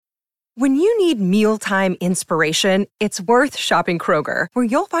When you need mealtime inspiration, it's worth shopping Kroger, where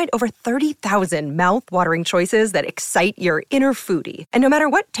you'll find over 30,000 mouth-watering choices that excite your inner foodie. And no matter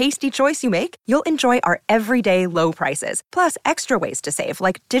what tasty choice you make, you'll enjoy our everyday low prices, plus extra ways to save,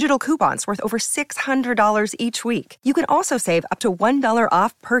 like digital coupons worth over $600 each week. You can also save up to $1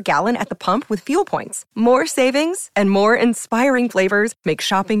 off per gallon at the pump with fuel points. More savings and more inspiring flavors make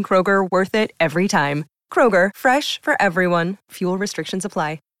shopping Kroger worth it every time. Kroger, fresh for everyone. Fuel restrictions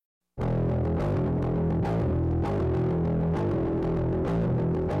apply.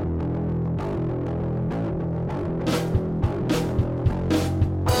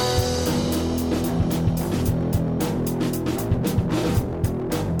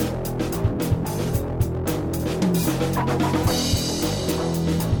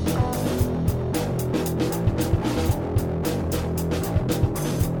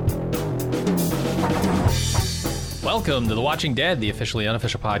 Welcome to The Watching Dead, the officially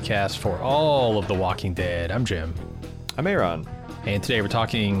unofficial podcast for all of The Walking Dead. I'm Jim. I'm Aaron. And today we're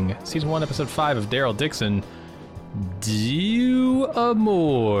talking Season 1, Episode 5 of Daryl, Dixon, Deux,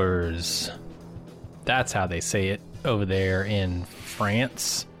 Amours. That's how they say it over there in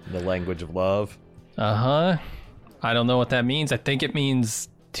France. The language of love. Uh-huh. I don't know what that means. I think it means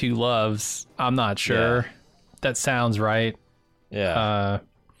two loves. I'm not sure. Yeah. That sounds right. Yeah.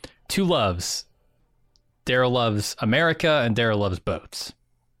 Two loves. Daryl loves America and Daryl loves boats,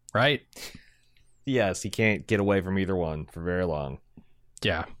 right? Yes, he can't get away from either one for very long.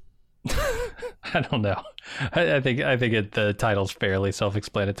 Yeah. I don't know. I think the title's fairly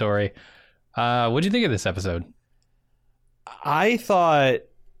self-explanatory. What'd you think of this episode? I thought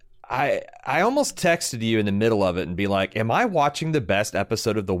I almost texted you in the middle of it and be like, am I watching the best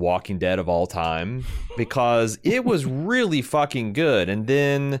episode of The Walking Dead of all time? Because it was really fucking good. And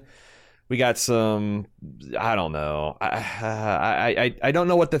then we got some, I don't know. I don't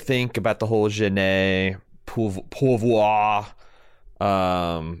know what to think about the whole Je ne pouvoir,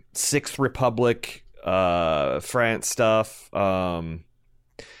 Sixth Republic, France stuff.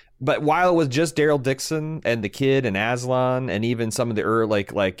 But while it was just Daryl Dixon and the kid and Aslan and even some of the early,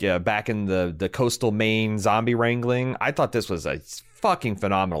 back in the coastal Maine zombie wrangling, I thought this was a fucking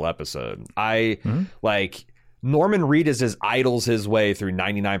phenomenal episode. Norman Reedus just idles his way through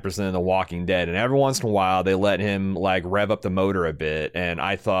 99% of The Walking Dead, and every once in a while they let him rev up the motor a bit, and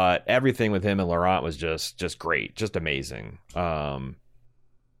I thought everything with him and Laurent was just great, just amazing.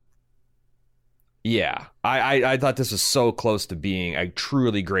 Yeah, I thought this was so close to being a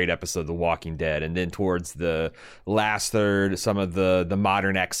truly great episode of The Walking Dead, and then towards the last third, some of the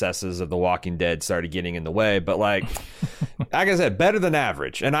modern excesses of The Walking Dead started getting in the way, but like I said, better than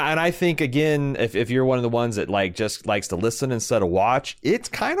average. And I think, again, if you're one of the ones that just likes to listen instead of watch, it's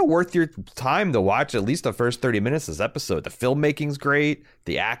kind of worth your time to watch at least the first 30 minutes of this episode. The filmmaking's great,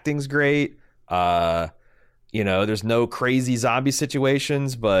 the acting's great. There's no crazy zombie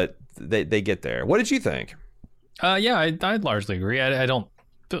situations, but they get there. What did you think? Yeah, I largely agree. I don't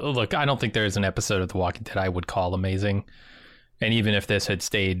think there's an episode of The Walking Dead I would call amazing. And even if this had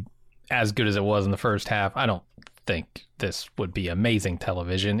stayed as good as it was in the first half, I don't think this would be amazing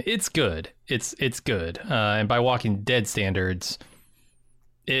television. It's good. It's good. And by Walking Dead standards,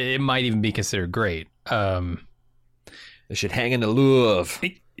 it might even be considered great. They should hang in the Louvre.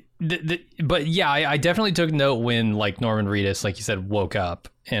 But yeah, I definitely took note when Norman Reedus, like you said, woke up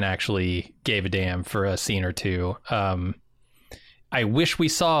and actually gave a damn for a scene or two. I wish we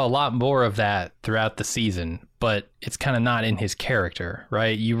saw a lot more of that throughout the season, but it's kind of not in his character,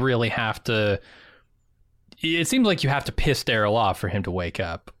 right? You really have to. It seems like you have to piss Daryl off for him to wake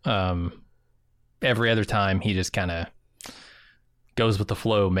up. Every other time, he just kind of goes with the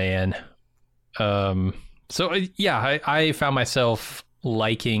flow, man. I found myself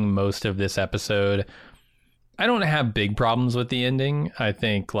liking most of this episode. I don't have big problems with the ending. I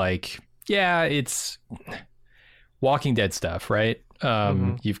think it's Walking Dead stuff, right?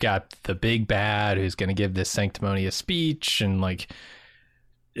 You've got the big bad who's going to give this sanctimonious speech and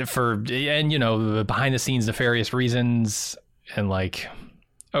behind the scenes nefarious reasons, and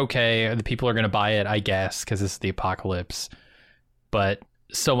okay, the people are going to buy it, I guess, because this is the apocalypse. But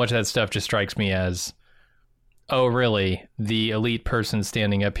so much of that stuff just strikes me as, oh, really? The elite person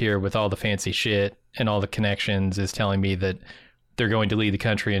standing up here with all the fancy shit and all the connections is telling me that they're going to lead the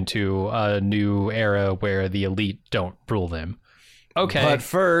country into a new era where the elite don't rule them. Okay. But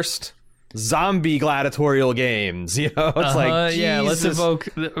first, zombie gladiatorial games. It's let's evoke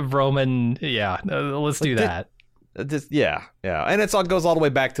Roman. Yeah, let's do that. Yeah. And it all goes all the way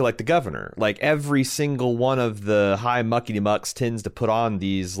back to the governor. Every single one of the high muckety mucks tends to put on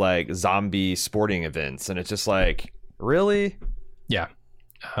these zombie sporting events, and it's just really? Yeah.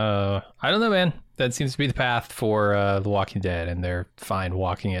 I don't know, man. That seems to be the path for The Walking Dead, and they're fine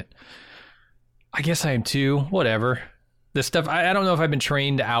walking it. I guess I am too. Whatever. This stuff, I don't know if I've been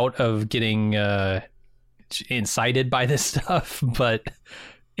trained out of getting incited by this stuff, but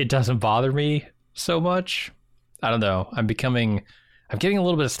it doesn't bother me so much. I don't know. I'm getting a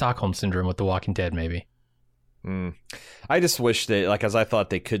little bit of Stockholm syndrome with The Walking Dead, maybe. I just wish that, like, as I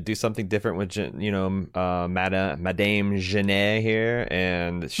thought they could do something different with, Madame Genet here,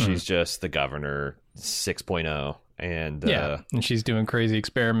 and she's just the governor 6.0, and and she's doing crazy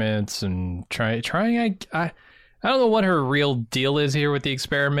experiments and trying. I don't know what her real deal is here with the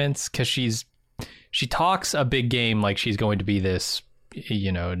experiments, because she talks a big game like she's going to be this,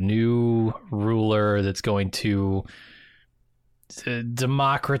 new ruler that's going to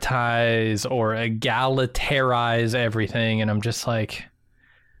democratize or egalitarize everything, and I'm just like,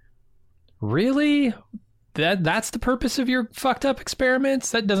 really? That's the purpose of your fucked up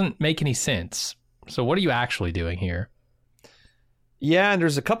experiments? That doesn't make any sense. So what are you actually doing here? Yeah, and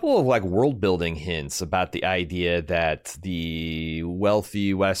there's a couple of like world building hints about the idea that the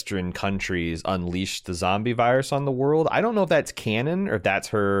wealthy Western countries unleashed the zombie virus on the world. I don't know if that's canon, or if that's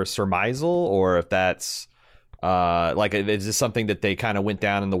her surmisal, or if that's is this something that they kind of went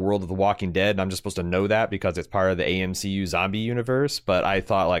down in the world of The Walking Dead, and I'm just supposed to know that because it's part of the AMCU zombie universe? But I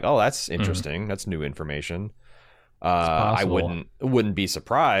thought, like, oh, that's interesting. That's new information. I wouldn't be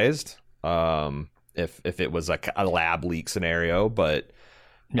surprised if it was like a lab leak scenario, but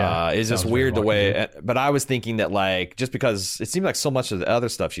it's just weird the way. But I was thinking that, like, just because it seemed like so much of the other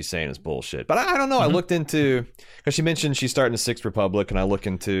stuff she's saying is bullshit. But I don't know. I looked into, because she mentioned she's starting the Sixth Republic, and I look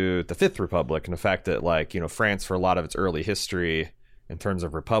into the Fifth Republic, and the fact that, like, France, for a lot of its early history in terms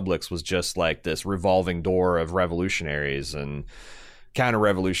of republics, was just like this revolving door of revolutionaries and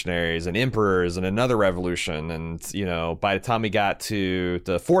counter-revolutionaries and emperors and another revolution. And by the time we got to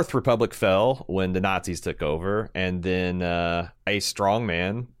the Fourth Republic, fell when the Nazis took over, and then a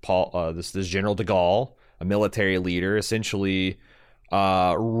strongman, this General de Gaulle, a military leader, essentially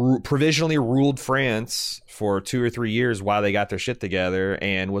provisionally ruled France for 2 or 3 years while they got their shit together,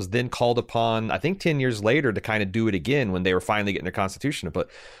 and was then called upon, I think 10 years later, to kind of do it again when they were finally getting their constitution. But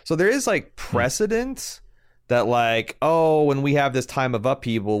so there is like precedent that, like, oh, when we have this time of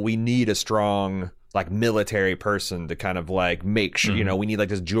upheaval, we need a strong, like, military person to kind of, like, make sure, we need, like,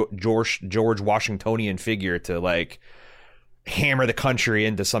 this George Washingtonian figure to, like, hammer the country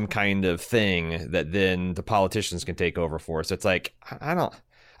into some kind of thing that then the politicians can take over for. So it's like,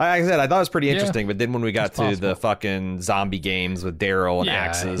 like I said, I thought it was pretty interesting, but then when we got to the fucking zombie games with Daryl and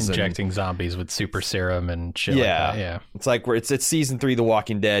axes, injecting zombies with super serum and shit like that, it's like it's season 3 of The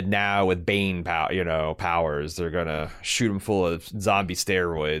Walking Dead now with Bane powers. They're gonna shoot him full of zombie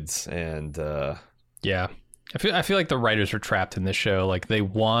steroids, and I feel like the writers are trapped in this show. Like, they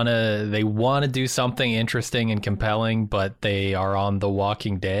wanna do something interesting and compelling, but they are on The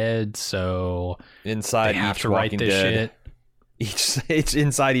Walking Dead, so inside they have each to write this shit. Each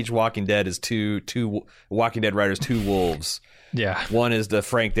inside each Walking Dead is two Walking Dead writers, 2 wolves. Yeah, one is the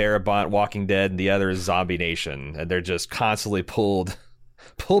Frank Darabont Walking Dead, and the other is Zombie Nation, and they're just constantly pulled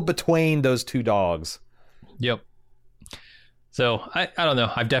between those 2 dogs. Yep. So I don't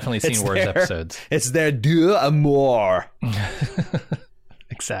know. I've definitely seen worse episodes. It's their Deux, Amours.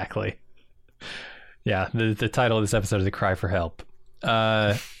 Exactly. Yeah, the title of this episode is A Cry for Help.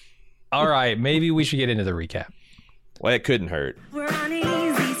 All right, maybe we should get into the recap. Well, it couldn't hurt. We're on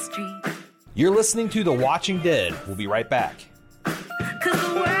easy street. You're listening to The Watching Dead. We'll be right back. 'Cause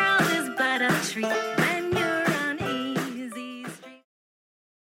the world is but a treat when you're on easy street.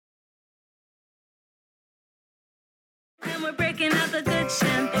 And we're breaking out the good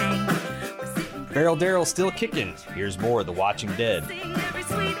champagne. Barrel Daryl still kicking. Here's more of The Watching Dead. Every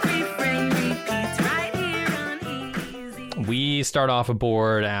sweet refrain repeats right here on easy. We start off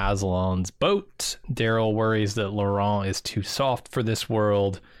aboard Aslan's boat. Daryl worries that Laurent is too soft for this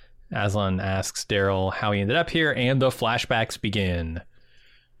world. Aslan asks Daryl how he ended up here, and the flashbacks begin.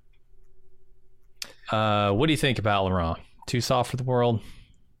 What do you think about Laurent? Too soft for the world?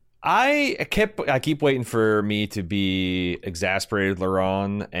 I keep waiting for me to be exasperated with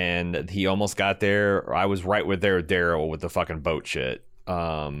Laurent, and he almost got there. I was right there with Daryl with the fucking boat shit.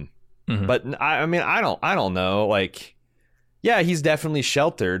 But I mean, I don't know. Like, yeah, he's definitely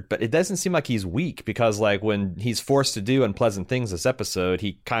sheltered, but it doesn't seem like he's weak, because, like, when he's forced to do unpleasant things this episode,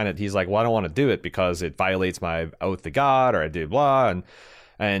 he's like, well, I don't want to do it because it violates my oath to God, or I do blah,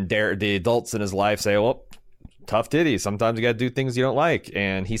 and the adults in his life say, well, tough titty, sometimes you got to do things you don't like,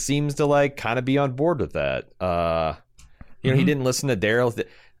 and he seems to, like, kind of be on board with that. He didn't listen to Daryl,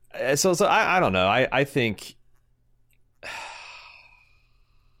 so I don't know. I think.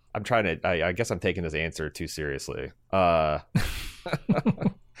 I'm trying to. I guess I'm taking this answer too seriously.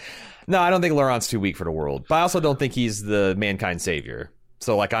 No, I don't think Laurent's too weak for the world, but I also don't think he's the mankind savior.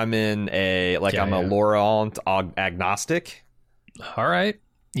 So like I'm in a I'm a Laurent agnostic. All right,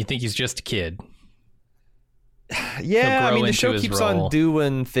 you think he's just a kid? Yeah, I mean the show keeps on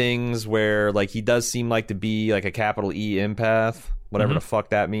doing things where like he does seem like to be like a capital E empath, whatever the fuck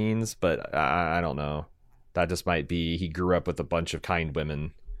that means. But I don't know. That just might be he grew up with a bunch of kind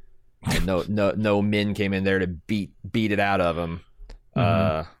women, and no men came in there to beat it out of him.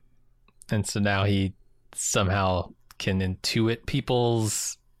 And so now he somehow can intuit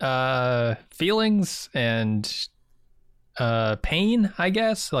people's feelings and pain, I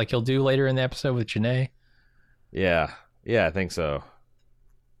guess, like he'll do later in the episode with Janae. Yeah, I think so.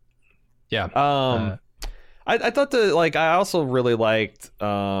 Yeah. I thought I also really liked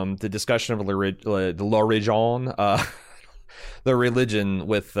the discussion of the religion, the religion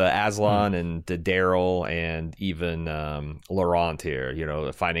with Aslan and Daryl and even Laurent here, you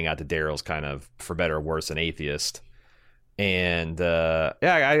know, finding out that Daryl's kind of, for better or worse, an atheist. And like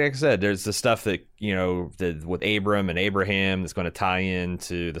I said, there's the stuff that, you know, with Abram and Abraham that's going to tie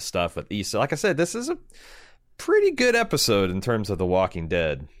into the stuff with Issa. Like I said, this is a pretty good episode in terms of The Walking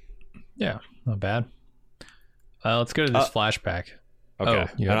Dead. Yeah, not bad. Let's go to this flashback. Okay.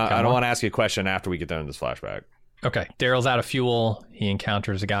 I don't want to ask you a question after we get done with this flashback. Okay. Daryl's out of fuel. He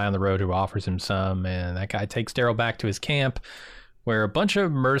encounters a guy on the road who offers him some, and that guy takes Daryl back to his camp where a bunch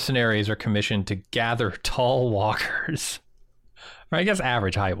of mercenaries are commissioned to gather tall walkers. Or I guess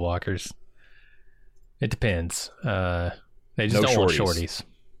average height walkers. It depends. They just don't want shorties.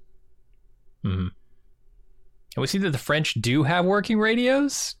 Mm-hmm. And we see that the French do have working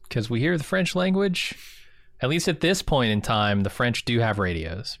radios because we hear the French language. At least at this point in time, the French do have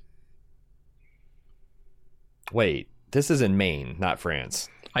radios. Wait, this is in Maine, not France.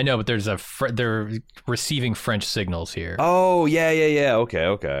 I know, but there's they're receiving French signals here. Oh, yeah.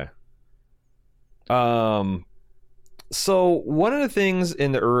 Okay. So one of the things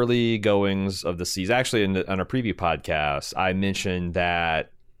in the early goings of the season, actually on a preview podcast, I mentioned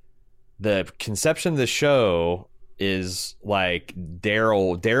that the conception of the show is like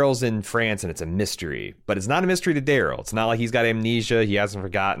Daryl's in France and it's a mystery, but it's not a mystery to Daryl. It's not like he's got amnesia. He hasn't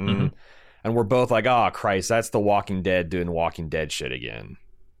forgotten. Mm-hmm. And we're both like, oh, Christ, that's the Walking Dead doing Walking Dead shit again.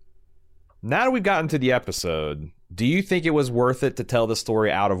 Now that we've gotten to the episode, do you think it was worth it to tell the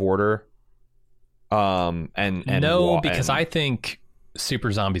story out of order? Because I think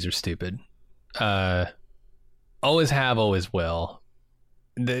super zombies are stupid. Always have, always will.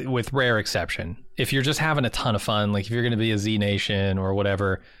 With rare exception. If you're just having a ton of fun, like if you're going to be a Z Nation or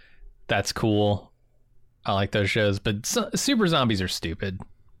whatever, that's cool. I like those shows, but super zombies are stupid.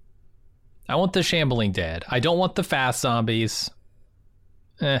 I want the shambling dead. I don't want the fast zombies.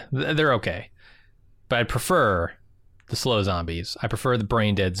 They're okay. But I prefer the slow zombies. I prefer the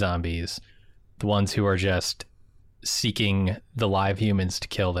brain dead zombies. The ones who are just seeking the live humans to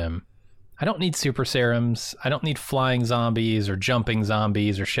kill them. I don't need super serums. I don't need flying zombies or jumping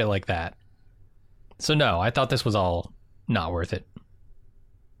zombies or shit like that. So no, I thought this was all not worth it.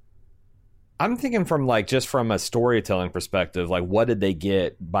 I'm thinking from just from a storytelling perspective, like what did they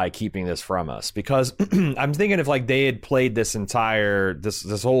get by keeping this from us? Because I'm thinking if they had played this entire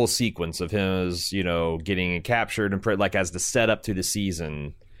this whole sequence of him as, you know, getting captured and as the setup to the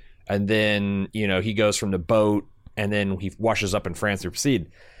season, and then, you know, he goes from the boat and then he washes up in France to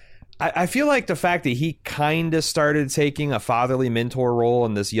proceed. I feel like the fact that he kind of started taking a fatherly mentor role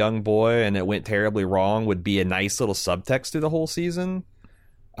in this young boy and it went terribly wrong would be a nice little subtext to the whole season.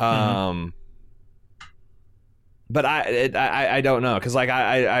 But I don't know, because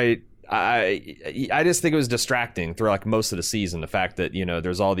I just think it was distracting through most of the season. The fact that, you know,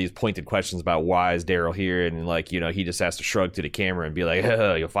 there's all these pointed questions about why is Daryl here, and you know, he just has to shrug to the camera and be like,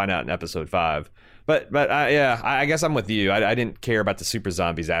 you'll find out in episode 5. But I guess I'm with you. I didn't care about the super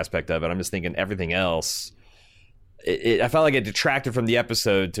zombies aspect of it. I'm just thinking everything else. I felt like it detracted from the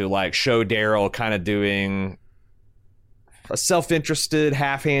episode to show Daryl kind of doing a self-interested,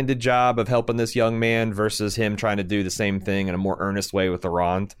 half-handed job of helping this young man versus him trying to do the same thing in a more earnest way with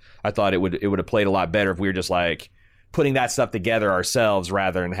Laurent. I thought it would have played a lot better if we were just putting that stuff together ourselves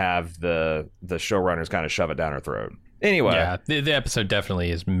rather than have the showrunners kind of shove it down our throat. Anyway, yeah, the episode definitely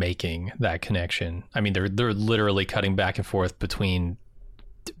is making that connection. I mean, they're literally cutting back and forth between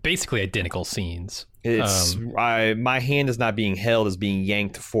basically identical scenes. It's my hand is not being held, as being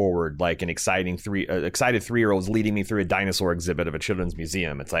yanked forward like an excited 3-year-old is leading me through a dinosaur exhibit of a children's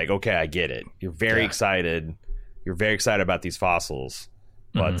museum. It's like, okay, I get it. You're very excited. You're very excited about these fossils,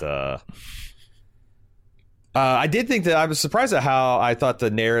 but I did think that I was surprised at how I thought the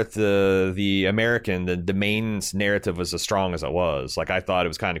narrative, the main narrative was as strong as it was. Like, I thought it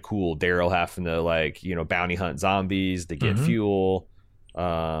was kind of cool. Daryl having to, like, you know, bounty hunt zombies to get fuel.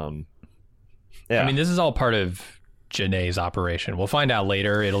 Yeah. I mean, this is all part of Janae's operation. We'll find out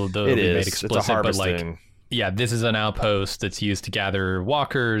later. It'll be made explicit. It's a harvesting. But, like, yeah, this is an outpost that's used to gather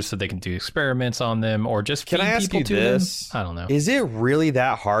walkers so they can do experiments on them or just feed people to them. I don't know. Is it really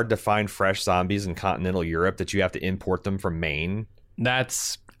that hard to find fresh zombies in continental Europe that you have to import them from Maine?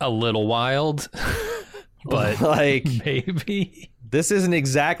 That's a little wild, but like maybe. This isn't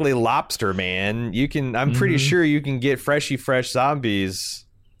exactly Lobster, man. I'm pretty sure you can get fresh zombies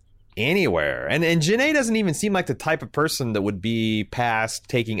anywhere. And Janae doesn't even seem like the type of person that would be past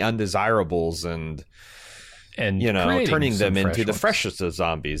taking undesirables and you know, turning them into the freshest of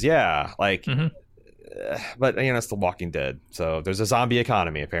zombies. Yeah, like, but you know, it's The Walking Dead, so there's a zombie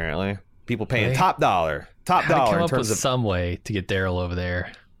economy apparently. People paying top dollar come in terms of some way to get Daryl over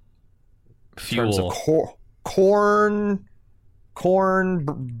there. Fuel, in terms of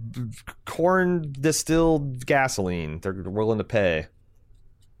corn distilled gasoline. They're willing to pay.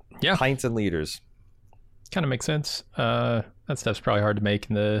 Yeah, pints and liters. Kind of makes sense. That stuff's probably hard to make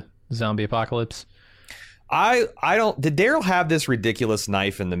in the zombie apocalypse. I don't. Did Daryl have this ridiculous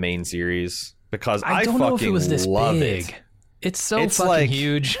knife in the main series? Because I don't know if it was this big. It. It's fucking like,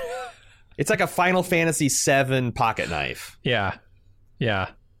 huge. It's like a Final Fantasy VII pocket knife. Yeah,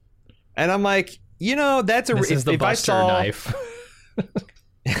 yeah. And I'm like, you know, that's a. This is the Buster knife.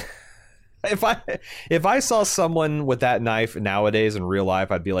 If I saw someone with that knife nowadays in real life,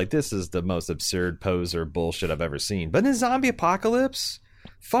 I'd be like, this is the most absurd poser bullshit I've ever seen. But in zombie apocalypse.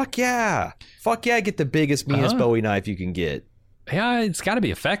 Fuck yeah, get the biggest, meanest Bowie knife you can get. Yeah, it's got to be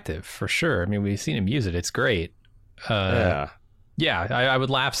effective for sure. I mean, we've seen him use it. It's great. Yeah, I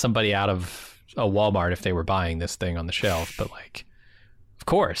would laugh somebody out of a Walmart if they were buying this thing on the shelf. But, like, of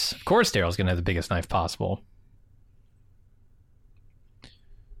course Daryl's going to have the biggest knife possible.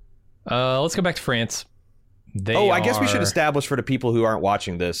 Let's go back to France. I guess we should establish for the people who aren't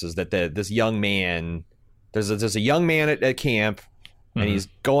watching this is that this young man, there's a young man at camp. And he's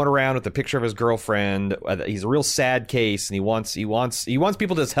going around with a picture of his girlfriend. He's a real sad case, and he wants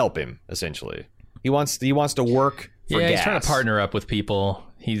people to just help him. Essentially, he wants to work for gas. He's trying to partner up with people.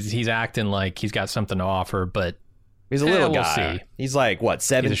 He's acting like he's got something to offer, but he's a little guy. See. He's like what,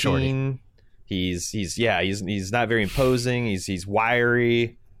 17? He's not very imposing. He's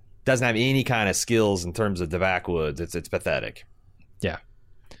wiry. Doesn't have any kind of skills in terms of the backwoods. It's pathetic. Yeah.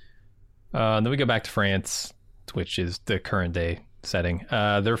 Then we go back to France, which is the current day setting.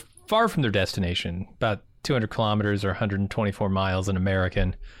 They're far from their destination, about 200 kilometers or 124 miles in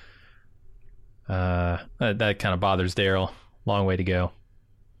American. That kind of bothers Daryl. Long way to go.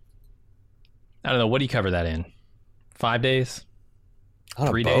 I don't know. What do you cover that in? 5 days? On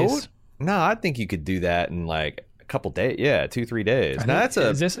 3 a boat? days? No, I think you could do that in like a couple days. Yeah, 2-3 days. Now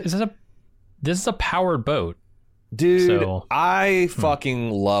this is a powered boat. Dude, I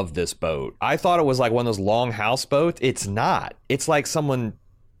fucking love this boat. I thought it was like one of those long houseboats. It's not. It's like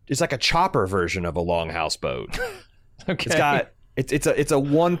it's like a chopper version of a long houseboat. Okay. It's a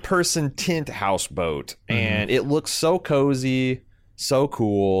one-person tent houseboat, and it looks so cozy, so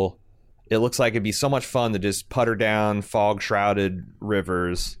cool. It looks like it'd be so much fun to just putter down fog-shrouded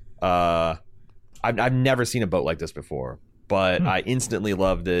rivers. I've never seen a boat like this before. But I instantly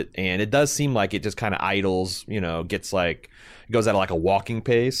loved it, and it does seem like it just kind of idles, you know, goes at like a walking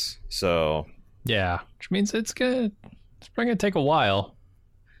pace. So yeah, which means it's probably gonna take a while.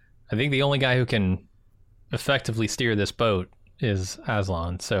 I think the only guy who can effectively steer this boat is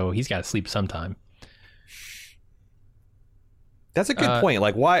Aslan, so he's got to sleep sometime. That's a good point.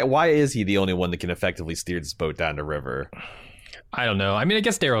 Like, why is he the only one that can effectively steer this boat down the river? I don't know. I mean, I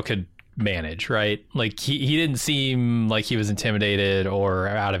guess Daryl could manage, right? Like he didn't seem like he was intimidated or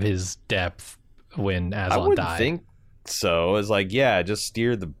out of his depth when Aslan died. I wouldn't think so. It's like, yeah, just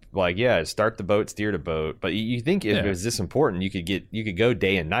start the boat, steer the boat. But you think if it was this important, you could go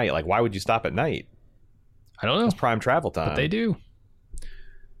day and night. Like, why would you stop at night? I don't know. It's prime travel time. But they do.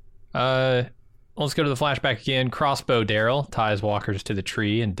 Let's go to the flashback again. Crossbow Daryl ties walkers to the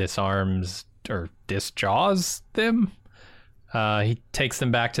tree and disarms or disjaws them. He takes them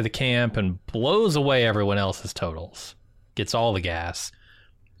back to the camp and blows away everyone else's totals. Gets all the gas.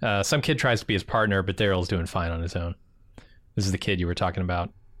 Some kid tries to be his partner, but Daryl's doing fine on his own. This is the kid you were talking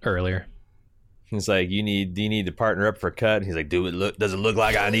about earlier. He's like, do you need to partner up for a cut? And he's like, does it look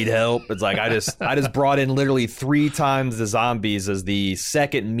like I need help? It's like, I just brought in literally 3 times the zombies as the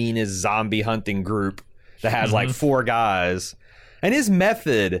second meanest zombie hunting group that has like 4 guys. And his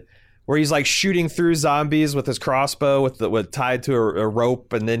method, where he's like shooting through zombies with his crossbow with tied to a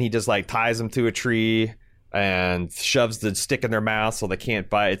rope, and then he just like ties them to a tree and shoves the stick in their mouth so they can't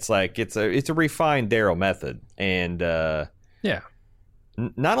bite. It's like it's a refined Daryl method, and yeah.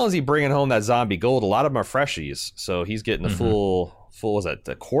 Not only is he bringing home that zombie gold, a lot of them are freshies, so he's getting the full. Is that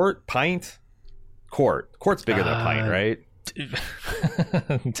the quart? Quart's bigger than a pint, right?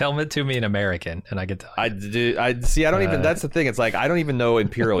 Tell it to me in American, and I can tell you. I don't even. That's the thing. It's like I don't even know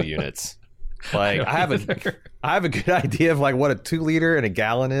imperial units. Like I have a good idea of like what a 2 liter and a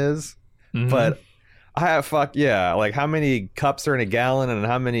gallon is, but I have like how many cups are in a gallon and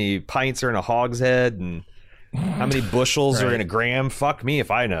how many pints are in a hogshead and how many bushels are in a gram. Fuck me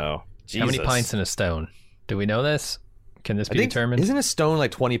if I know. Jesus. How many pints in a stone? Do we know this? Can this be determined? Isn't a stone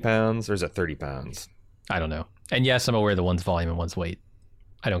like 20 pounds or is it 30 pounds? I don't know. And yes, I'm aware the one's volume and one's weight.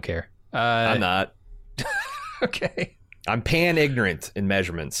 I don't care. I'm not. Okay. I'm pan-ignorant in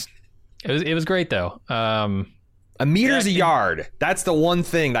measurements. It was great though. A meter's a yard. That's the one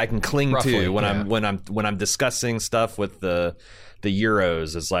thing that I can cling roughly, to when I'm discussing stuff with the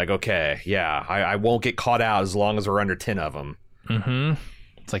Euros. It's like, okay, yeah, I won't get caught out as long as we're under 10 of them. Mm-hmm.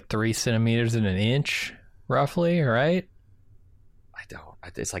 It's like 3 centimeters in an inch, roughly, right?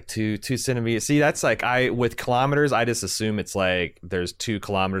 It's like 2 centimeters. See, that's like with kilometers, I just assume it's like there's 2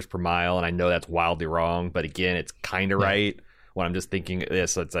 kilometers per mile, and I know that's wildly wrong. But again, it's kind of right when I'm just thinking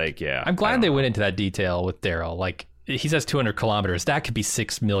this. It's like, yeah. I'm glad they went into that detail with Daryl. Like he says 200 kilometers. That could be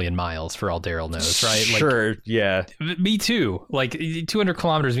 6 million miles for all Daryl knows, right? Sure, yeah. Me too. Like 200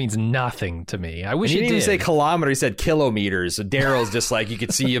 kilometers means nothing to me. I wish he it didn't did. even say kilometer. He said kilometers. So Daryl's just like, you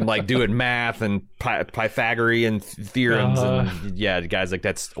could see him like doing math and Pythagorean theorems. And the guy's like,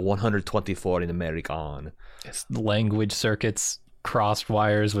 that's 124 in American. His language circuits crossed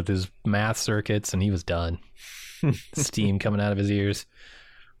wires with his math circuits, and he was done. Steam coming out of his ears.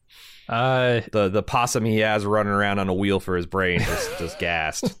 The possum he has running around on a wheel for his brain just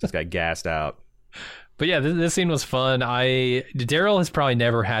gassed. Just got gassed out. But yeah, this scene was fun. Daryl has probably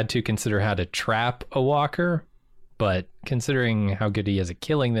never had to consider how to trap a walker, but considering how good he is at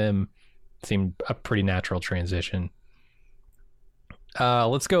killing them, it seemed a pretty natural transition.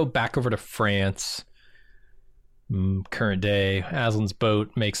 Let's go back over to France. Current day, Aslan's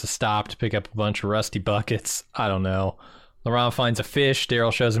boat makes a stop to pick up a bunch of rusty buckets. I don't know. Laurent finds a fish.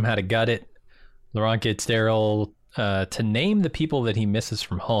 Daryl shows him how to gut it. Laurent gets Daryl to name the people that he misses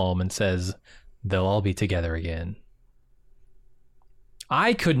from home and says they'll all be together again.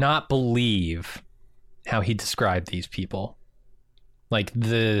 I could not believe how he described these people. Like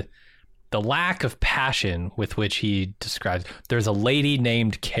the lack of passion with which he describes. There's a lady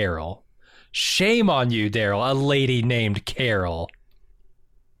named Carol. Shame on you, Daryl. A lady named Carol.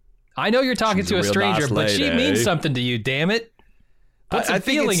 I know you're talking to a stranger, but she means something to you, damn it. Put some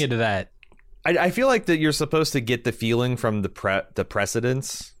feeling into that. I feel like that you're supposed to get the feeling from the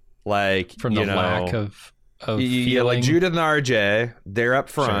precedence. Like, from the lack of feeling. Like Judith and RJ, they're up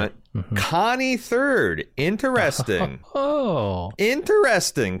front. Sure. Mm-hmm. Connie third. Interesting.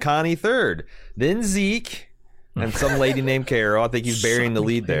 Interesting. Connie third. Then Zeke and some lady named Carol. I think he's burying the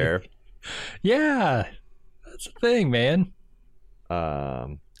lead there. Yeah. That's the thing, man.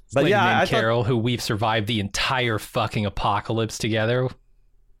 But yeah, I Carol, who we've survived the entire fucking apocalypse together.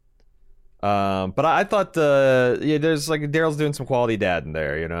 But I thought there's like Daryl's doing some quality dad in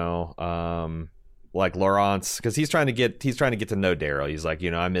there, you know. Like Laurent's, because he's trying to get to know Daryl. He's like,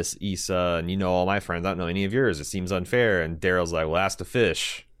 you know, I miss Issa, and you know all my friends. I don't know any of yours. It seems unfair. And Daryl's like, well, ask the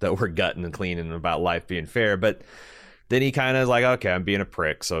fish that we're gutting and cleaning about life being fair. But then he kind of is like, okay, I'm being a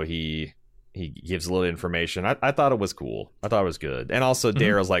prick. So he gives a little information. I thought it was cool. I thought it was good. And also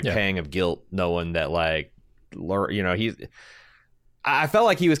Daryl's like pang of guilt knowing that, like, you know, I felt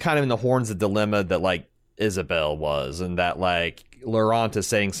like he was kind of in the horns of dilemma that like Isabel was, and that like Laurent is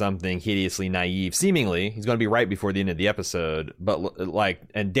saying something hideously naive. Seemingly, he's going to be right before the end of the episode, but like,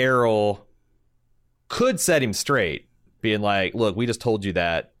 and Daryl could set him straight, being like, look, we just told you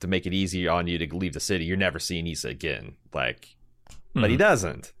that to make it easy on you to leave the city. You're never seeing Issa again. Like, but he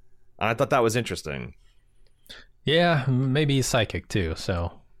doesn't. And I thought that was interesting. Yeah, maybe he's psychic too,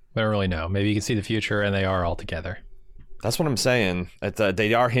 so I don't really know. Maybe you can see the future and they are all together. That's what I'm saying.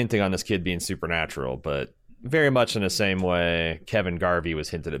 They are hinting on this kid being supernatural, but very much in the same way Kevin Garvey was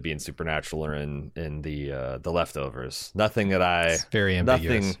hinted at being supernatural in the Leftovers. Nothing that it's very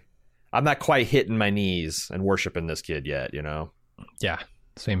ambiguous. I'm not quite hitting my knees and worshiping this kid yet, you know? Yeah,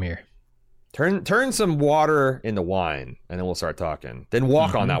 same here. Turn some water into wine, and then we'll start talking. Then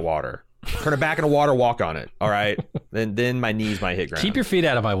walk on that water. Turn it back into water, walk on it. All right? then my knees might hit ground. Keep your feet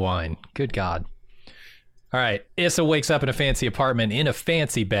out of my wine. Good God. All right. Issa wakes up in a fancy apartment in a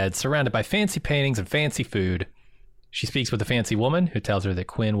fancy bed, surrounded by fancy paintings and fancy food. She speaks with a fancy woman who tells her that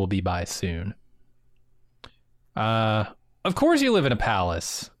Quinn will be by soon. Of course you live in a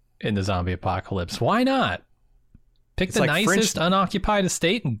palace in the zombie apocalypse. Why not? Pick the nicest unoccupied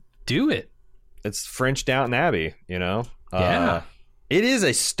estate and do it. It's French Downton Abbey, you know? Yeah. It is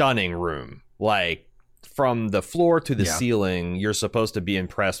a stunning room. Like, from the floor to the ceiling, you're supposed to be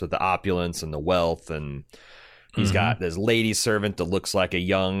impressed with the opulence and the wealth. And he's got this lady servant that looks like a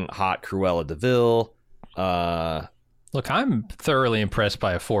young, hot Cruella de Vil. Look, I'm thoroughly impressed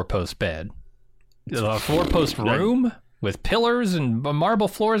by a 4-post bed. A 4-post room with pillars and marble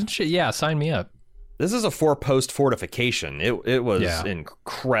floors and shit. Yeah, sign me up. This is a 4-post fortification. It was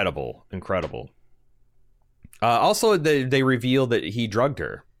incredible. Also, they reveal that he drugged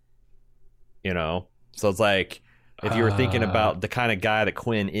her. You know? So it's like, if you were thinking about the kind of guy that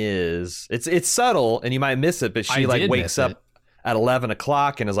Quinn is, it's subtle and you might miss it, but she like wakes up at 11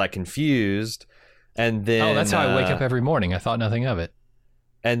 o'clock and is like confused. And then that's how I wake up every morning. I thought nothing of it.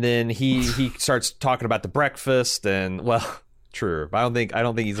 And then he starts talking about the breakfast and, well, true. I don't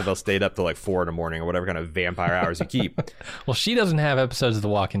think Isabel stayed up till like 4 a.m. or whatever kind of vampire hours you keep. Well, she doesn't have episodes of The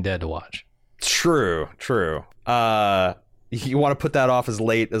Walking Dead to watch. True. You want to put that off as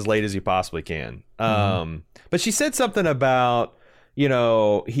late as you possibly can. But she said something about, you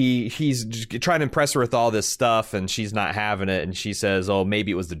know, he's just trying to impress her with all this stuff and she's not having it. And she says, oh,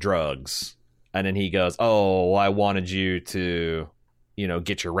 maybe it was the drugs. And then he goes, oh, well, I wanted you to, you know,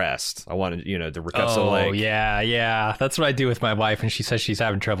 get your rest. I wanted, you know, to recover. Oh, so like, yeah. That's what I do with my wife. And she says she's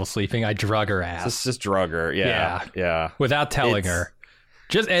having trouble sleeping. I drug her ass. Just drug her. Yeah. Without telling her.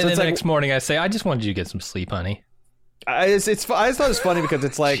 And then the next morning I say, I just wanted you to get some sleep, honey. I just thought it was funny because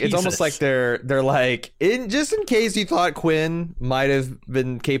it's like it's almost like they're like, just in case you thought Quinn might have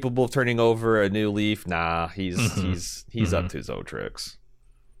been capable of turning over a new leaf. Nah, he's up to his old tricks.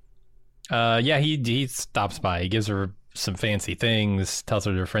 He stops by. He gives her some fancy things, tells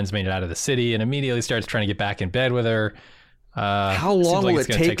her friends made it out of the city, and immediately starts trying to get back in bed with her. How long will it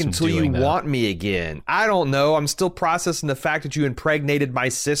take until you want me again? I don't know. I'm still processing the fact that you impregnated my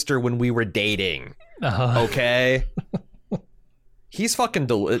sister when we were dating. Okay. He's fucking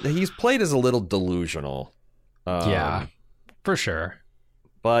he's played as a little delusional. Yeah, for sure.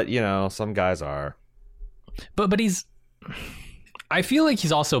 But, you know, some guys are. But I feel like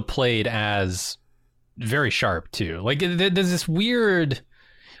he's also played as very sharp too. Like there's this weird,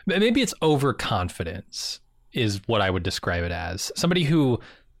 maybe it's overconfidence is what I would describe it as. Somebody who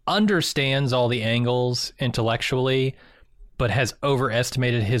understands all the angles intellectually, but has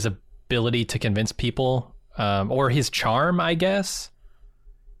overestimated his ability to convince people, or his charm, I guess.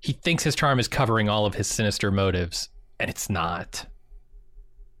 He thinks his charm is covering all of his sinister motives, and it's not.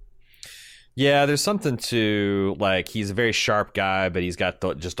 Yeah, there's something to, like, he's a very sharp guy, but he's got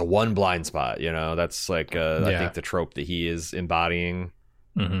just the one blind spot, you know? That's like, I think the trope that he is embodying.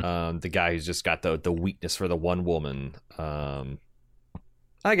 The guy who's just got the weakness for the one woman. I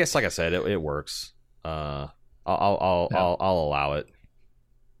guess, like I said, it works. I'll allow it.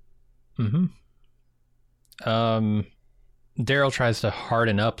 Daryl tries to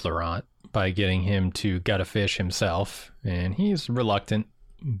harden up Laurent by getting him to gut a fish himself, and he's reluctant,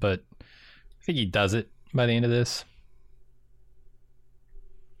 but I think he does it by the end of this.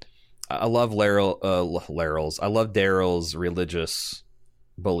 I love Daryl's religious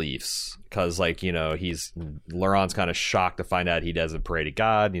beliefs, because, like, you know, Laurent's kind of shocked to find out he doesn't pray to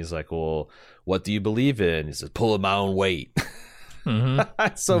God, and he's like, well, what do you believe in? He says, pulling my own weight.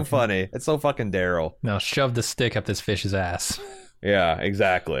 It's so funny. It's so fucking Daryl. Now shove the stick up this fish's ass. Yeah,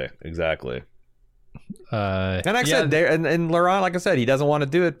 exactly. And I said, and Laurent, like I said, he doesn't want to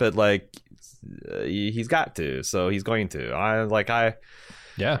do it, but like he's got to, so he's going to.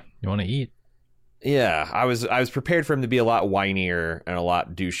 Yeah, you want to eat. Yeah, I was prepared for him to be a lot whinier and a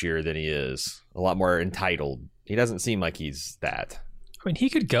lot douchier than he is. A lot more entitled. He doesn't seem like he's that. I mean, he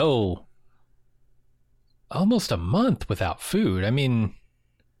could go almost a month without food. I mean,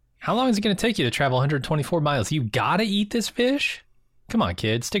 how long is it going to take you to travel 124 miles? You gotta eat this fish? Come on,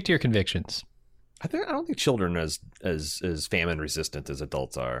 kid, stick to your convictions. I don't think children are as famine resistant as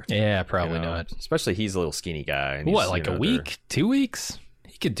adults are. Yeah, probably not. Especially he's a little skinny guy. And what, like a week, 2 weeks?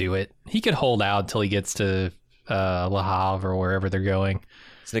 He could do it. He could hold out until he gets to Le Havre or wherever they're going.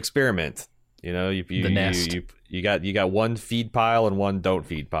 It's an experiment. You know, the nest. You got one feed pile and one don't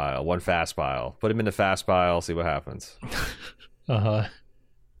feed pile, one fast pile. Put him in the fast pile, see what happens. And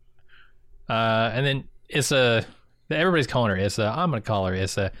then Issa, everybody's calling her Issa. I'm going to call her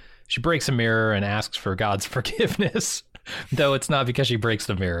Issa. She breaks a mirror and asks for God's forgiveness. Though it's not because she breaks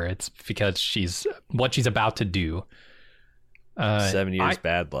the mirror. It's because she's about to do. 7 years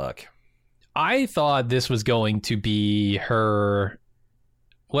bad luck. I thought this was going to be her.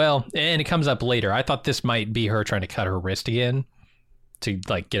 Well, and it comes up later. I thought this might be her trying to cut her wrist again to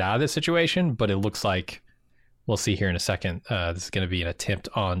like get out of this situation, but it looks like we'll see here in a second. This is going to be an attempt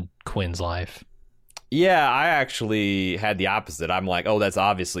on Quinn's life. Yeah, I actually had the opposite. I'm like, oh, that's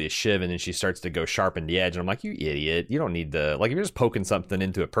obviously a shiv, and then she starts to go sharpen the edge, and I'm like, you idiot! You don't need to, like, if you're just poking something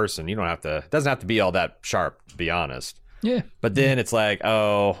into a person, you don't have to. It doesn't have to be all that sharp, to be honest. Yeah. But then it's like,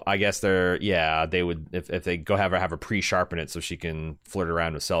 oh, I guess they would if they go have her pre-sharpen it so she can flirt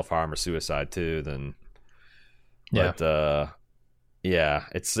around with self-harm or suicide too. Then, yeah. But yeah,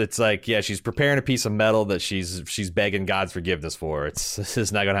 it's like, yeah, she's preparing a piece of metal that she's begging God's forgiveness for. This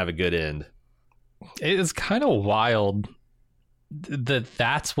is not gonna have a good end. It is kind of wild that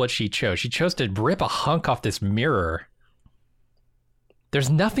that's what she chose. She chose to rip a hunk off this mirror. There's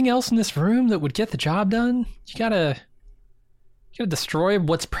nothing else in this room that would get the job done. You gotta destroy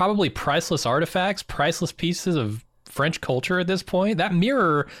what's probably priceless artifacts, priceless pieces of French culture at this point. That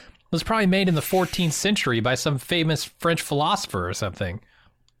mirror was probably made in the 14th century by some famous French philosopher or something.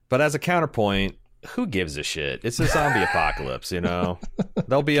 But as a counterpoint, who gives a shit? It's a zombie apocalypse, you know?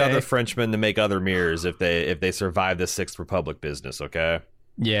 There'll be other Frenchmen to make other mirrors if they survive the Sixth Republic business, okay?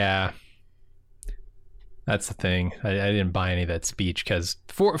 Yeah. That's the thing. I didn't buy any of that speech because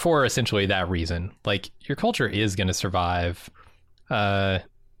for essentially that reason. Like, your culture is going to survive. Yeah.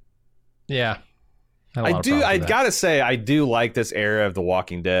 I gotta say, I do like this era of The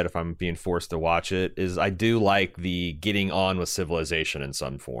Walking Dead. If I'm being forced to watch it, I do like the getting on with civilization in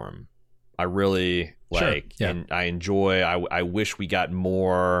some form. I really like, yeah. And I enjoy. I wish we got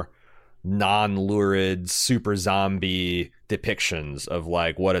more non-lurid super zombie depictions of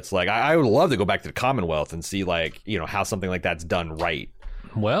like what it's like. I would love to go back to the Commonwealth and see like, you know, how something like that's done right.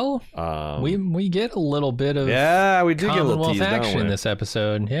 Well, we get a little bit of we do get a little tease, action in this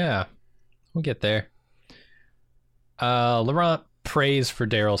episode. Yeah, we'll get there. Laurent prays for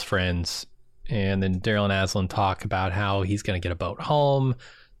Daryl's friends, and then Daryl and Aslan talk about how he's going to get a boat home,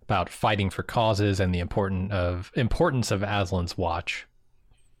 about fighting for causes, and the importance of Aslan's watch.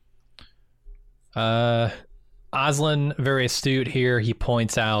 Aslan, very astute here, he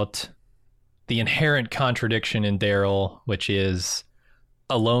points out the inherent contradiction in Daryl, which is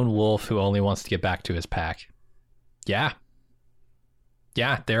a lone wolf who only wants to get back to his pack. Yeah,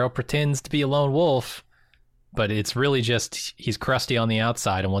 Daryl pretends to be a lone wolf, but it's really just he's crusty on the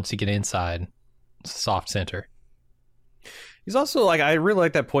outside and wants to get inside. It's a soft center. He's also like, I really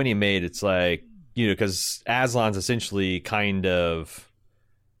like that point he made. It's like, you know, because Aslan's essentially kind of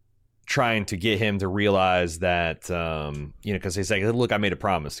trying to get him to realize that, you know, because he's like, look, I made a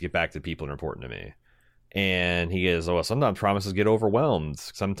promise to get back to the people that are important to me. And he goes, oh, sometimes promises get overwhelmed.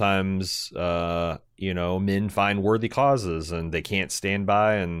 Sometimes, you know, men find worthy causes and they can't stand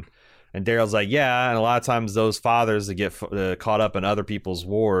by. And Daryl's like, yeah, and a lot of times those fathers that get caught up in other people's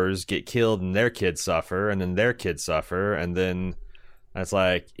wars get killed and their kids suffer, and then their kids suffer. And then it's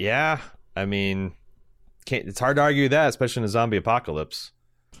like, yeah, I mean, it's hard to argue that, especially in a zombie apocalypse.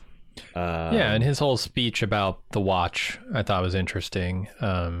 Yeah, and his whole speech about the watch I thought was interesting,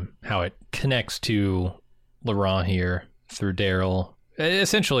 how it connects to Laurent here through Daryl.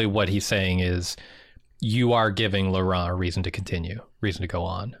 Essentially what he's saying is you are giving Laurent a reason to continue, reason to go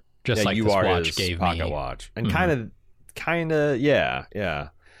on, just like you this are watch his gave pocket me. watch. And kind of, yeah.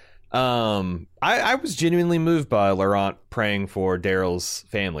 I was genuinely moved by Laurent praying for Daryl's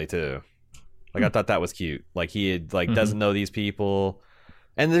family too. Like I thought that was cute. Like he had doesn't know these people.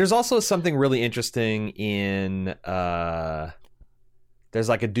 And there's also something really interesting in there's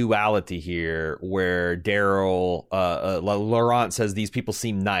like a duality here where Daryl Laurent says these people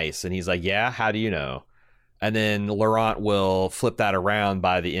seem nice, and he's like, yeah, how do you know? And then Laurent will flip that around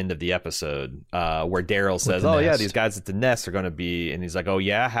by the end of the episode, where Daryl says, oh yeah, these guys at the nest are going to be, and he's like, oh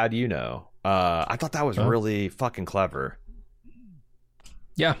yeah, how do you know? I thought that was really fucking clever.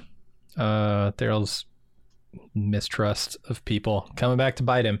 Yeah. Daryl's mistrust of people coming back to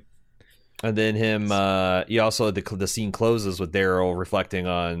bite him. And then he also, the scene closes with Daryl reflecting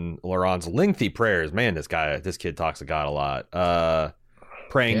on Laurent's lengthy prayers. Man, this kid talks to God a lot.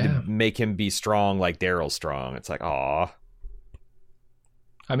 Praying to make him be strong like Daryl's strong. It's like, aw.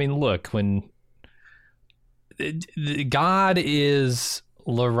 I mean, look, when God is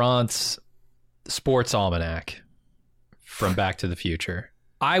Laurent's sports almanac from Back to the Future,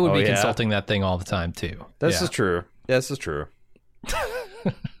 I would be consulting that thing all the time too. This is true. This is true.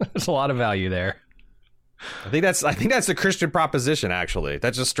 There's a lot of value there. I think that's a Christian proposition. Actually,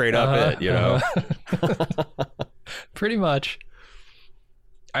 that's just straight up it. You know. Pretty much.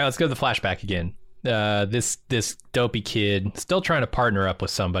 All right, let's go to the flashback again. This dopey kid still trying to partner up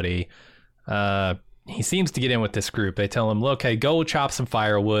with somebody. He seems to get in with this group. They tell him, look, hey, go chop some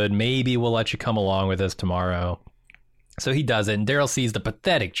firewood. Maybe we'll let you come along with us tomorrow. So he does it, and Daryl sees the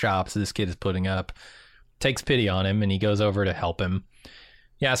pathetic chops this kid is putting up, takes pity on him, and he goes over to help him.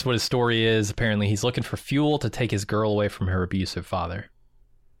 He asks what his story is. Apparently, he's looking for fuel to take his girl away from her abusive father.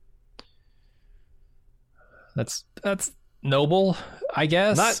 That's noble, I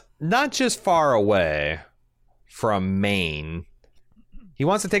guess. Not just far away from Maine. He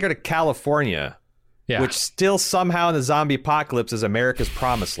wants to take her to California, which still somehow in the zombie apocalypse is America's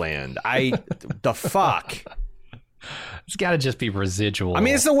promised land. The fuck? It's got to just be residual. I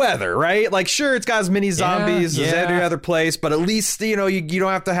mean, it's the weather, right? Like, sure, it's got as many zombies as every other place, but at least, you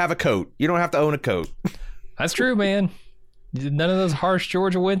don't have to have a coat. You don't have to own a coat. That's true, man. None of those harsh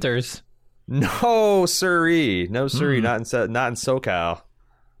Georgia winters. No, sirree. No, sirree. Not in SoCal.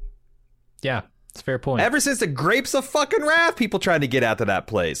 Yeah, it's a fair point. Ever since the Grapes of fucking Wrath, people trying to get out to that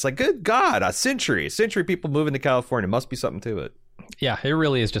place. Like, good God, a century people moving to California. Must be something to it. Yeah, it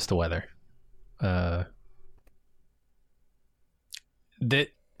really is just the weather. This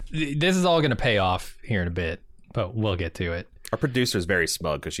is all going to pay off here in a bit, but we'll get to it. Our producer is very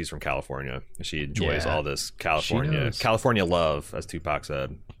smug because she's from California. She enjoys all this California love, as Tupac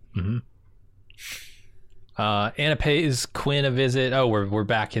said. Mm-hmm. Anna pays Quinn a visit. Oh, we're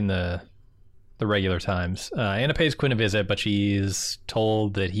back in the regular times. Anna pays Quinn a visit, but she's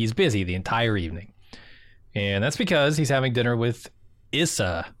told that he's busy the entire evening. And that's because he's having dinner with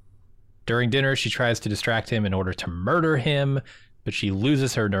Issa. During dinner, she tries to distract him in order to murder him, but she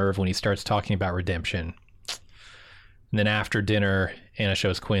loses her nerve when he starts talking about redemption. And then after dinner, Anna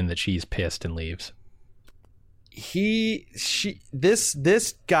shows Quinn that she's pissed and leaves.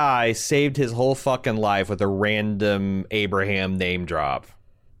 This guy saved his whole fucking life with a random Abraham name drop.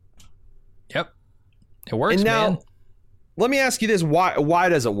 Yep. It works, and now, man. Let me ask you this. Why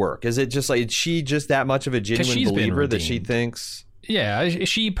does it work? Is it just like, is she just that much of a genuine believer that she thinks? Yeah,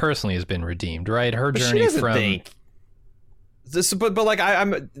 she personally has been redeemed, right? Her journey from... This, but like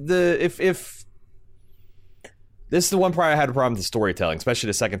if this is the one part I had a problem with the storytelling, especially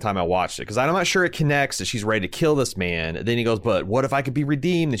the second time I watched it, because I'm not sure it connects that she's ready to kill this man. And then he goes, but what if I could be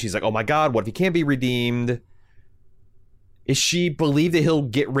redeemed? And she's like, oh my God, what if he can't be redeemed? Is she believe that he'll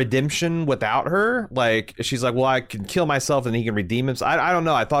get redemption without her? Like, she's like, well, I can kill myself and he can redeem himself. I don't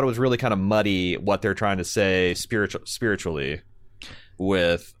know. I thought it was really kind of muddy what they're trying to say spiritually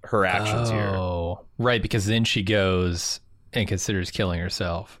with her actions here. Oh, right, because then she goes and considers killing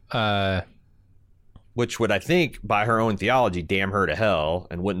herself. Which would, I think, by her own theology, damn her to hell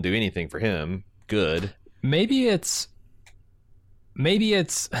and wouldn't do anything for him. Good. Maybe it's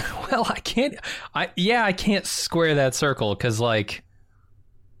well, I can't square that circle, because like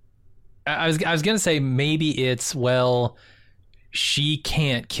I was gonna say maybe it's, well, she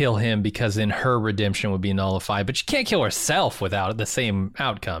can't kill him because then her redemption would be nullified, but she can't kill herself without the same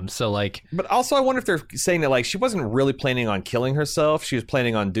outcome. So like, but also I wonder if they're saying that like she wasn't really planning on killing herself. She was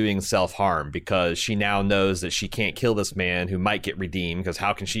planning on doing self-harm because she now knows that she can't kill this man who might get redeemed, because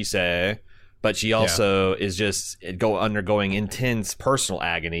how can she say? But she also is just undergoing intense personal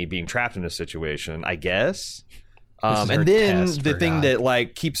agony being trapped in this situation, I guess. And then the thing that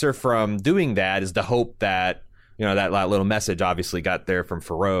like keeps her from doing that is the hope that, you know, that little message obviously got there from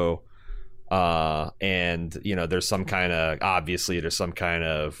Thoreau. And, you know, there's some kind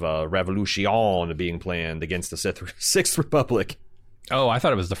of revolution being planned against the Sixth Republic. Oh, I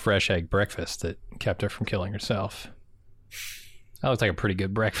thought it was the fresh egg breakfast that kept her from killing herself. That looks like a pretty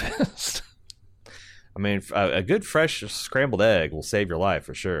good breakfast. I mean, a good fresh scrambled egg will save your life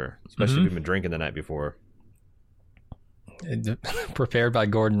for sure, especially if you've been drinking the night before. Prepared by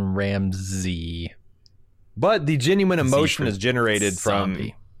Gordon Ramsay. But the genuine emotion is generated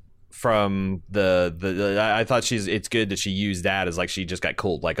from the I thought it's good that she used that as like she just got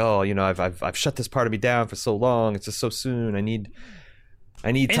cold, like, oh, you know, I've shut this part of me down for so long, it's just so soon, I need time.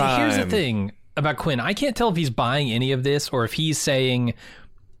 And here's the thing about Quinn, I can't tell if he's buying any of this or if he's saying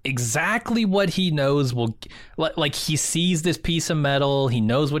exactly what he knows will, like he sees this piece of metal, he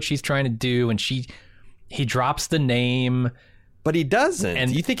knows what she's trying to do, and he drops the name. But he doesn't. And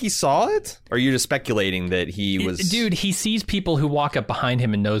do you think he saw it? Or are you just speculating that he was... Dude, he sees people who walk up behind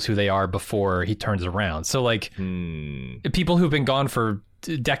him and knows who they are before he turns around. So, like, people who've been gone for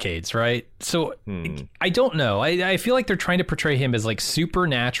decades, right? So, I don't know. I feel like they're trying to portray him as, like,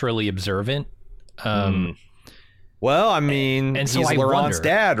 supernaturally observant. Well, I mean, and so he's Laurent's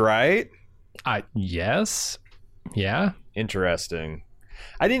dad, right? Yes. Yeah. Interesting.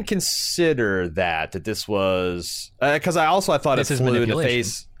 I didn't consider that this was because I thought This it is flew in the manipulation.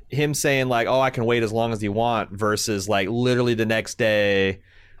 face. Him saying like, "Oh, I can wait as long as you want," versus like literally the next day,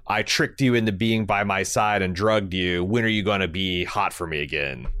 I tricked you into being by my side and drugged you. When are you going to be hot for me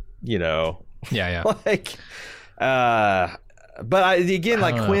again? You know, Yeah. like, but again,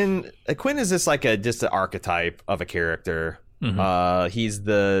 like know. Quinn is just like just an archetype of a character. He's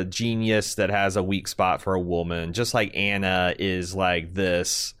the genius that has a weak spot for a woman, just like Anna is like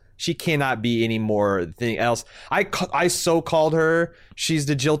this. She cannot be any more thing else. I so called her. She's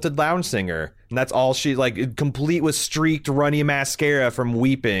the jilted lounge singer, and that's all she like. Complete with streaked, runny mascara from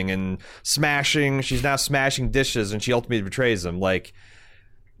weeping and smashing. She's now smashing dishes, and she ultimately betrays him. Like,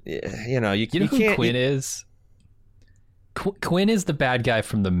 you know, you You know who can't. Quinn is? Quinn is the bad guy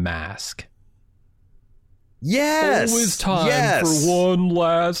from The Mask. Yes, Always time yes. for one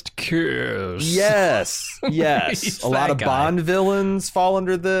last kiss. Yes, yes. He's A lot that of guy. Bond villains fall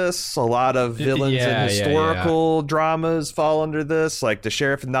under this. A lot of villains Yeah, in historical dramas fall under this. Like the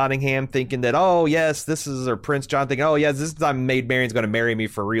Sheriff of Nottingham thinking that, oh, yes, this is, or Prince John thinking, oh, yes, this is time Maid Marian's going to marry me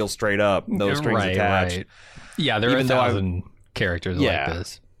for real, straight up. No strings attached. Right. Yeah, there Even are though 1,000 characters Yeah. like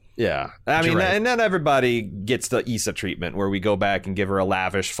this. Yeah. I mean, You're right. and not everybody gets the Issa treatment where we go back and give her a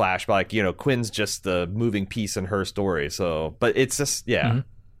lavish flashback. Like, you know, Quinn's just the moving piece in her story. So, but it's just, yeah.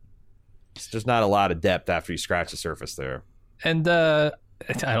 There's not a lot of depth after you scratch the surface there. And I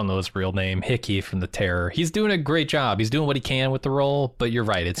don't know his real name, Hickey from The Terror. He's doing a great job. He's doing what he can with the role, but you're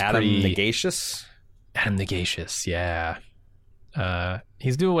right. It's Adam pretty... Negacious? Adam Negacious, yeah.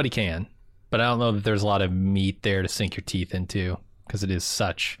 He's doing what he can, but I don't know that there's a lot of meat there to sink your teeth into because it is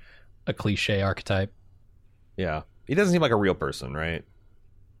such a cliche archetype. Yeah. He doesn't seem like a real person, right?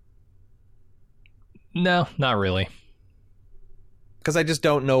 No, not really. Because I just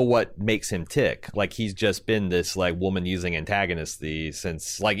don't know what makes him tick. Like, he's just been this, like, woman using antagonist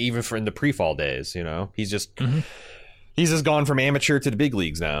since, like, even in the pre-fall days, you know? He's just gone from amateur to the big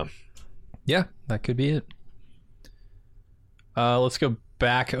leagues now. Yeah, that could be it. Let's go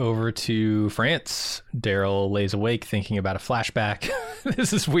back over to France. Daryl lays awake thinking about a flashback.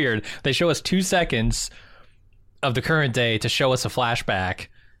 This is weird. They show us 2 seconds of the current day to show us a flashback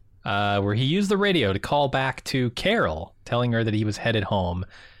where he used the radio to call back to Carol, telling her that he was headed home.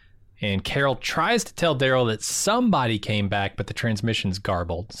 And Carol tries to tell Daryl that somebody came back, but the transmission's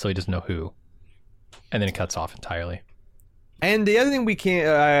garbled, so he doesn't know who. And then it cuts off entirely. And the other thing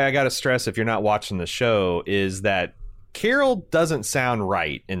I got to stress if you're not watching the show is that Carol doesn't sound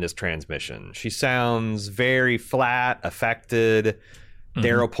right in this transmission. She sounds very flat, affected.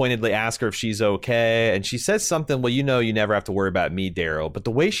 Daryl pointedly asks her if she's okay, and she says something, well, you know, you never have to worry about me, Daryl. But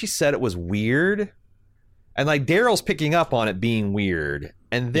the way she said it was weird, and like Daryl's picking up on it being weird.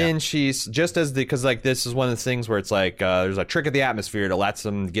 And then she's just because like this is one of the things where it's like there's a trick of the atmosphere that lets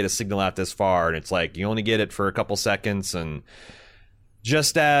them get a signal out this far, and it's like you only get it for a couple seconds. And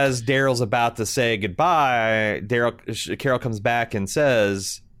just as Daryl's about to say goodbye, Carol comes back and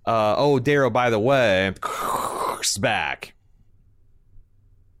says, "Oh, Daryl, by the way," back.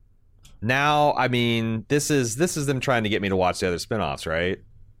 Now, I mean, this is them trying to get me to watch the other spinoffs, right?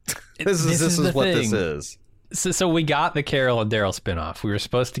 This is what this is. So we got the Carol and Daryl spinoff. We were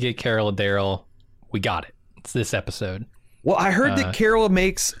supposed to get Carol and Daryl. We got it. It's this episode. Well, I heard that Carol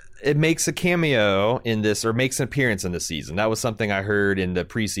makes a cameo in this, or makes an appearance in this season. That was something I heard in the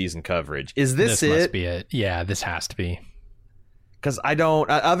preseason coverage. Is this it? Must be it. Yeah, this has to be. Because I don't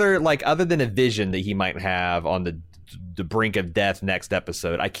other than a vision that he might have on the brink of death next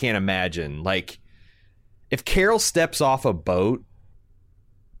episode. I can't imagine, like, if Carol steps off a boat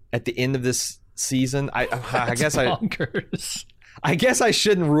at the end of this season. I guess bonkers. I guess I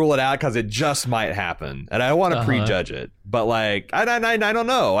shouldn't rule it out because it just might happen, and I don't want to prejudge it. But like, I don't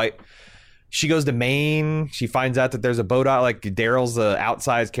know. She goes to Maine. She finds out that there's a boat out. Like, Daryl's the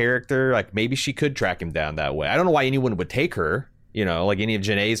outsized character. Like, maybe she could track him down that way. I don't know why anyone would take her. You know, like any of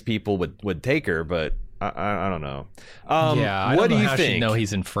Janae's people would take her, but I don't know. Yeah, what do you how think? She'd know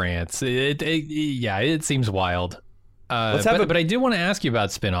he's in France. It seems wild. But I did want to ask you about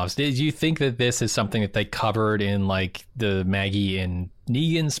spinoffs. Did you think that this is something that they covered in like the Maggie and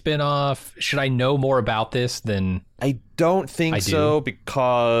Negan spinoff? Should I know more about this than I don't think so, do.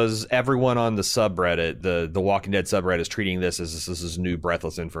 because everyone on the subreddit, the Walking Dead subreddit, is treating this as new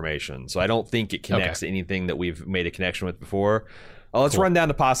breathless information. So I don't think it connects to anything that we've made a connection with before. Let's run down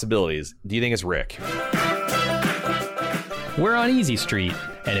the possibilities. Do you think it's Rick? We're on Easy Street,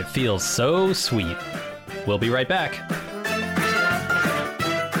 and it feels so sweet. We'll be right back.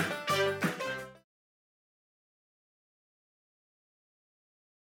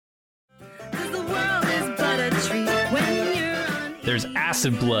 The world is but a treat when you're on There's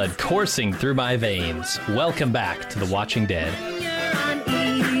acid blood coursing through my veins. Welcome back to The Watching Dead.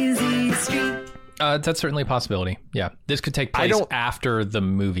 That's certainly a possibility. Yeah, this could take place after the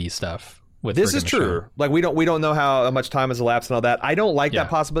movie stuff. This is true. Like we don't know how much time has elapsed and all that. I don't like that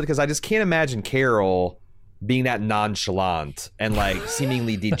possibility because I just can't imagine Carol being that nonchalant and like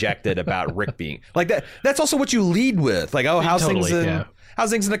seemingly dejected about Rick being like that. That's also what you lead with. Like, oh, how's things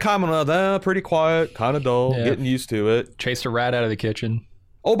in the Commonwealth? Pretty quiet, kind of dull, getting used to it. Chased a rat out of the kitchen.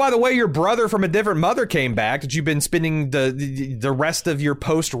 Oh, by the way, your brother from a different mother came back that you've been spending the rest of your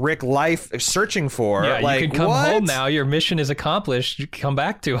post-Rick life searching for. Yeah, like, you can come home now. Your mission is accomplished. You can come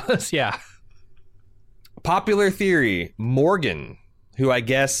back to us. Yeah. Popular theory, Morgan, who I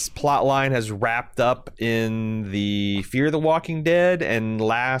guess plotline has wrapped up in the Fear the Walking Dead and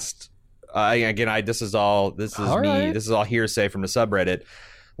last this is all hearsay from the subreddit.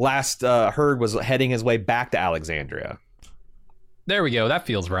 Last heard was heading his way back to Alexandria. There we go. That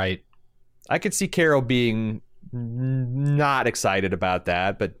feels right. I could see Carol being not excited about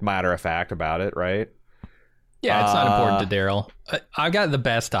that, but matter of fact about it, right? Yeah, it's not important to Daryl. I've got the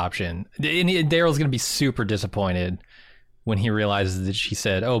best option. Daryl's going to be super disappointed when he realizes that she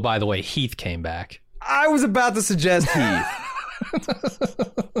said, oh, by the way, Heath came back. I was about to suggest Heath.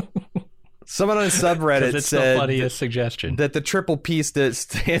 Someone on the subreddit said the funniest suggestion. That the triple P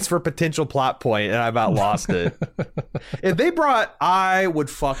stands for potential plot point, and I about lost it. I would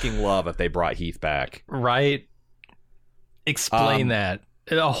fucking love if they brought Heath back. Right? Explain that.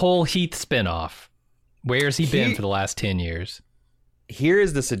 A whole Heath spinoff. Where's he been for the last 10 years? Here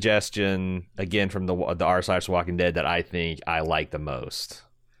is the suggestion, again, from the r/Walking Dead that I think I like the most.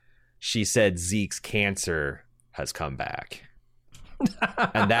 She said Zeke's cancer has come back.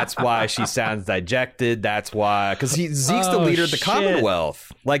 And that's why she sounds dejected. That's why, because Zeke's the leader of the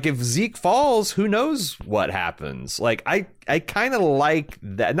Commonwealth. Like, if Zeke falls, who knows what happens? Like, I kind of like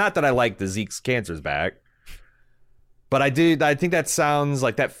that. Not that I like the Zeke's cancer's back, but I think that sounds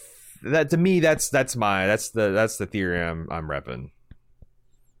like that. That to me, that's the theory I'm repping.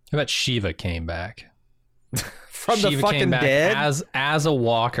 How about Shiva came back? From Shiva the fucking came back dead? as a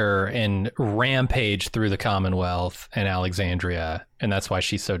walker and rampaged through the Commonwealth and Alexandria, and that's why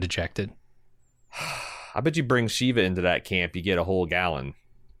she's so dejected. I bet you bring Shiva into that camp, you get a whole gallon.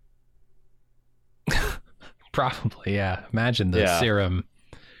 Probably, yeah. Imagine the serum.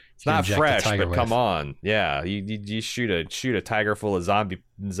 It's not fresh, but come on, yeah. You shoot a tiger full of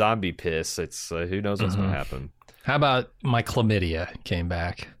zombie piss. It's who knows what's going to happen. How about my chlamydia came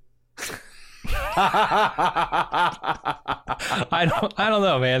back? I don't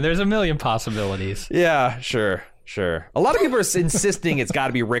know, man. There's a million possibilities. Yeah, sure. A lot of people are insisting it's got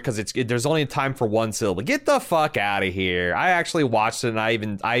to be Rick because there's only time for one syllable. Get the fuck out of here. I actually watched it, and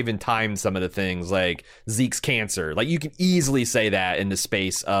I even timed some of the things like Zeke's cancer. Like, you can easily say that in the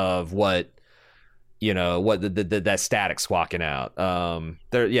space of what that static squawking out.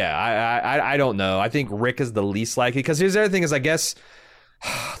 I don't know. I think Rick is the least likely because here's the other thing is I guess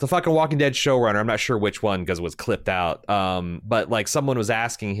the fucking Walking Dead showrunner, I'm not sure which one because it was clipped out. But like someone was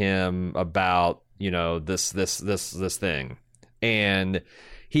asking him about, this thing. And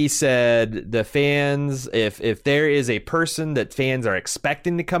he said the fans, if there is a person that fans are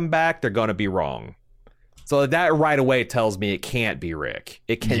expecting to come back, they're going to be wrong. So that right away tells me it can't be Rick.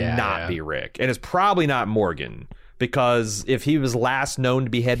 It cannot be Rick. And it's probably not Morgan because if he was last known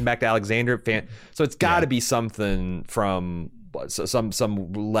to be heading back to Alexandria, so it's got to be something from some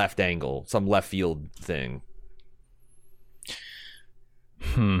left angle, some left field thing.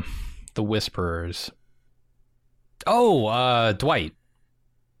 The Whisperers. Oh, Dwight.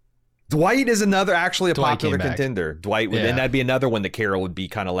 Dwight is popular contender. Dwight would, and that'd be another one that Carol would be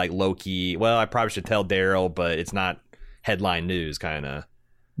kind of like low key. Well, I probably should tell Daryl, but it's not headline news, kind of.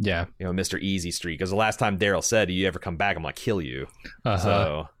 Yeah, Mr. Easy Street. Because the last time Daryl said, "Do you ever come back?" I'm like, kill you.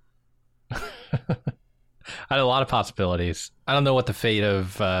 So, I had a lot of possibilities. I don't know what the fate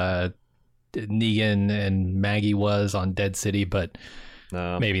of Negan and Maggie was on Dead City, but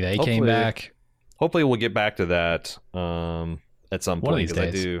maybe they came back. Hopefully, we'll get back to that at some point. One of these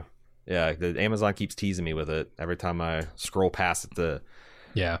days. I do. Yeah, the Amazon keeps teasing me with it every time I scroll past it to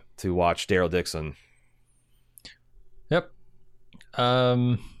watch Daryl Dixon. Yep.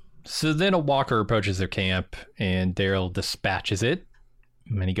 So then a walker approaches their camp and Daryl dispatches it.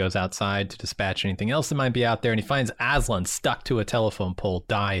 And then he goes outside to dispatch anything else that might be out there, and he finds Aslan stuck to a telephone pole,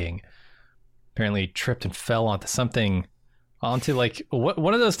 dying. Apparently he tripped and fell onto like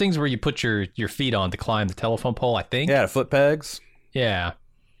one of those things where you put your feet on to climb the telephone pole, I think. Yeah, foot pegs. Yeah.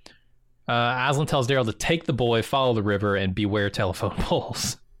 Aslan tells Daryl to take the boy, follow the river, and beware telephone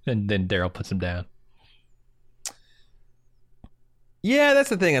poles. And then Daryl puts him down. Yeah, that's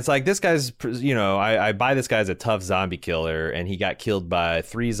the thing. It's like this guy's, I buy this guy's a tough zombie killer, and he got killed by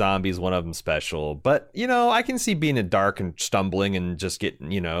 3 zombies, one of them special. But, I can see being in dark and stumbling and just getting,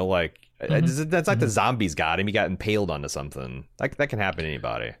 that's like the zombies got him. He got impaled onto something. Like that can happen to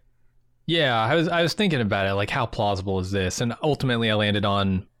anybody. Yeah, I was thinking about it, like how plausible is this? And ultimately I landed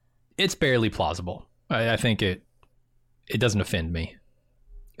on it's barely plausible. I think it doesn't offend me.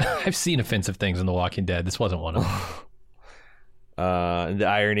 I've seen offensive things in The Walking Dead. This wasn't one of them. The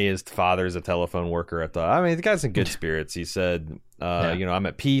irony is the father is a telephone worker. The guy's in good spirits. He said, I'm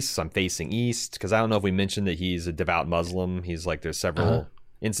at peace. I'm facing east. Because I don't know if we mentioned that he's a devout Muslim. He's like, there's several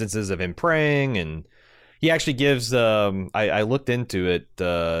instances of him praying. And he actually gives, I looked into it.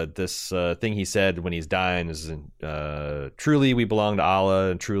 This thing he said when he's dying is, truly we belong to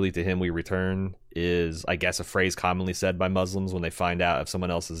Allah and truly to him we return, is, I guess, a phrase commonly said by Muslims when they find out of someone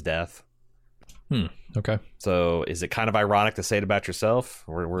else's death. Okay. So is it kind of ironic to say it about yourself?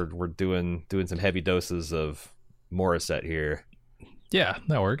 We're doing some heavy doses of Morissette here. Yeah,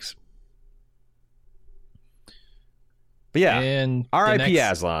 that works. But yeah, and R.I.P.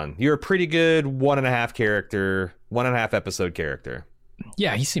 Aslan. You're a pretty good 1.5 episode character.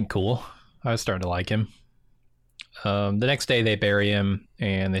 Yeah, he seemed cool. I was starting to like him. The next day they bury him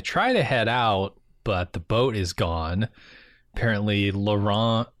and they try to head out, but the boat is gone. Apparently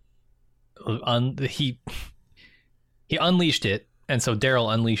Laurent he unleashed it, and so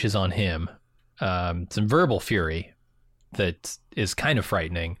Daryl unleashes on him some verbal fury that is kind of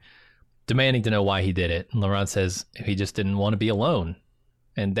frightening, demanding to know why he did it. And Laurent says he just didn't want to be alone,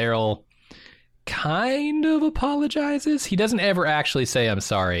 and Daryl kind of apologizes. He doesn't ever actually say I'm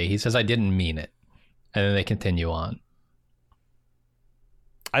sorry. He says I didn't mean it, and then they continue on.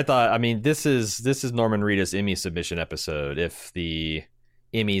 I thought, this is Norman Reedus' Emmy submission episode. If the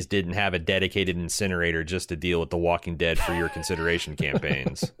Emmys didn't have a dedicated incinerator just to deal with the Walking Dead for your consideration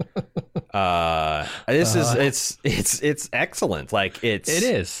campaigns. It's excellent. Like it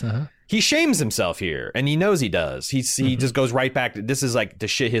is. He shames himself here, and he knows he does. He just goes right back to, this is like the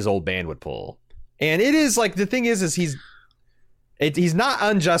shit his old band would pull. And it is like, the thing is he's not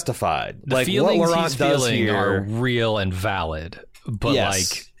unjustified. The like feelings what Laurent he's does feeling here are real and valid, but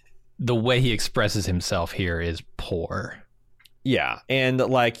like the way he expresses himself here is poor. Yeah, and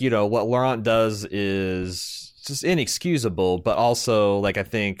like, what Laurent does is just inexcusable, but also like, I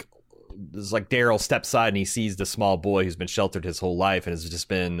think it's like Daryl steps aside and he sees the small boy who's been sheltered his whole life and has just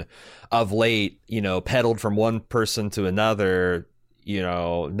been of late, peddled from one person to another,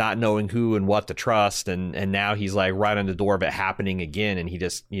 not knowing who and what to trust, and now he's like right on the door of it happening again, and he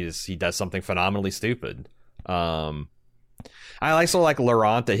does something phenomenally stupid. I also like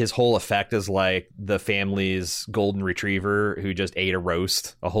Laurent, that his whole effect is like the family's golden retriever who just ate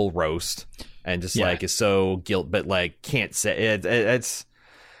a whole roast, and just like is so guilt, but like can't say it. It's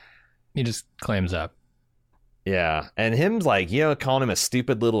he just clams up. Yeah, and him's like, calling him a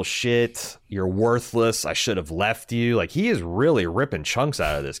stupid little shit. You're worthless. I should have left you. Like, he is really ripping chunks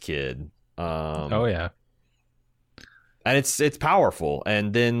out of this kid. Oh yeah. And it's powerful.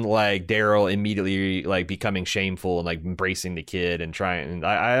 And then like Daryl immediately like becoming shameful and like embracing the kid and trying.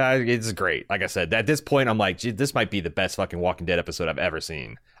 It's great. Like I said, at this point, I'm like, gee, this might be the best fucking Walking Dead episode I've ever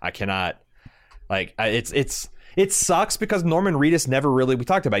seen. I cannot. Like, it sucks because Norman Reedus never really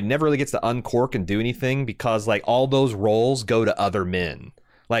gets to uncork and do anything, because like all those roles go to other men.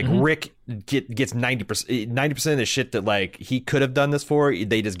 Like Rick gets 90% of the shit that like he could have done this for,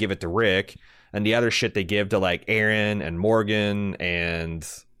 they just give it to Rick. And the other shit they give to like Aaron and Morgan and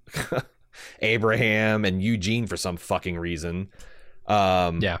Abraham and Eugene for some fucking reason.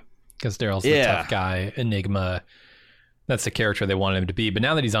 Yeah, because Daryl's the tough guy, enigma. That's the character they wanted him to be. But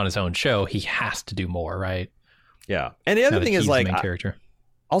now that he's on his own show, he has to do more, right? Yeah. And the other thing is like, the main character.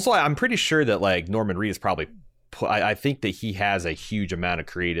 Also, I'm pretty sure that like Norman Reedus probably I think that he has a huge amount of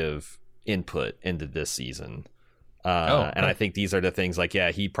creative input into this season. And I think these are the things like,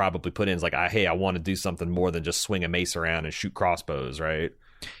 he probably put in like, hey, I want to do something more than just swing a mace around and shoot crossbows, right?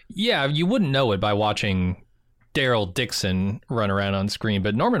 Yeah, you wouldn't know it by watching Daryl Dixon run around on screen,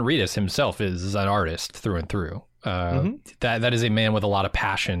 but Norman Reedus himself is an artist through and through. That is a man with a lot of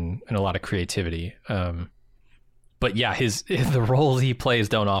passion and a lot of creativity. But yeah, the roles he plays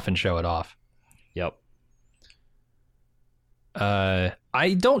don't often show it off. Yep.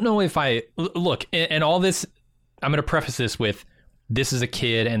 I don't know if look, and all this, I'm going to preface this with, this is a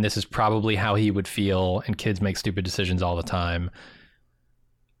kid and this is probably how he would feel, and kids make stupid decisions all the time.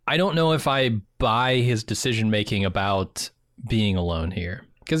 I don't know if I buy his decision making about being alone here,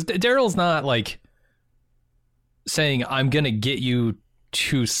 because Daryl's not like saying, I'm going to get you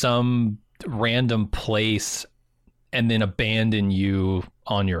to some random place and then abandon you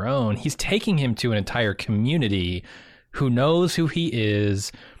on your own. He's taking him to an entire community who knows who he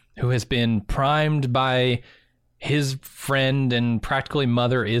is, who has been primed by his friend and practically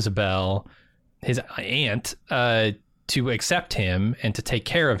mother Isabel, his aunt, to accept him and to take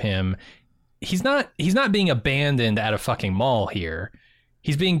care of him. He's not being abandoned at a fucking mall here.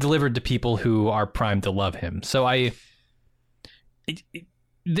 He's being delivered to people who are primed to love him. So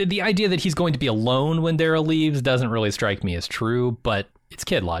the idea that he's going to be alone when Daryl leaves doesn't really strike me as true, but it's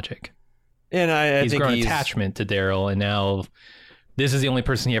kid logic. And he's think grown attachment to Daryl, and now this is the only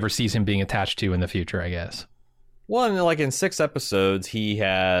person he ever sees him being attached to in the future, I guess. Well, and like in 6 episodes, he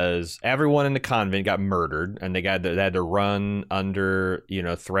has everyone in the convent got murdered, and they had to run under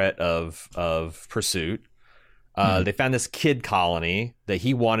threat of pursuit. They found this kid colony that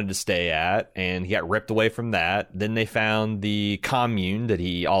he wanted to stay at, and he got ripped away from that. Then they found the commune that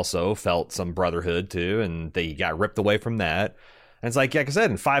he also felt some brotherhood to, and they got ripped away from that. And it's like I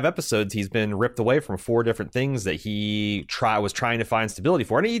said, in 5 episodes, he's been ripped away from 4 different things that he was trying to find stability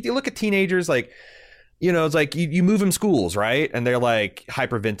for. And you look at teenagers, like, it's like you move them schools, right? And they're like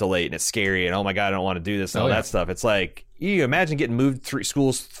hyperventilate, and it's scary, and oh my God, I don't want to do this and all that stuff. It's like, you imagine getting moved 3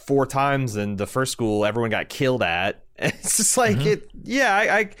 schools 4 times, and the first school everyone got killed at. It's just like I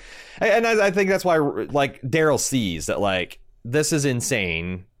think that's why like Daryl sees that like this is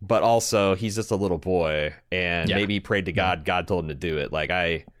insane, but also he's just a little boy, and maybe he prayed to God. God told him to do it. Like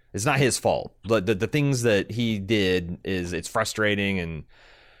it's not his fault. The things that he did it's frustrating,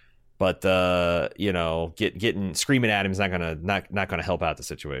 but getting screaming at him is not gonna help out the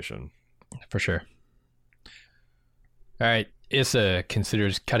situation. For sure. All right, Issa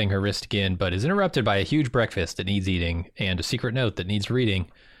considers cutting her wrist again, but is interrupted by a huge breakfast that needs eating and a secret note that needs reading.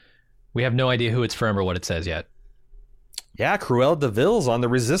 We have no idea who it's from or what it says yet. Yeah, Cruella de Vil's on the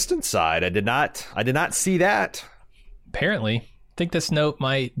resistance side. I did not see that. Apparently. I think this note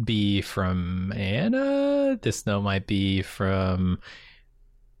might be from Anna. This note might be from...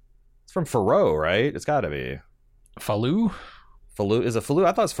 It's from Faro, right? It's got to be. Falou? Falou? Is it Falou?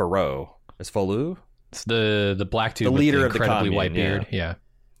 I thought it's Faro. It's Falou? It's the black dude, the leader with the incredibly of the white beard. Yeah.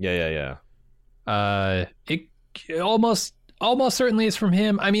 It almost certainly is from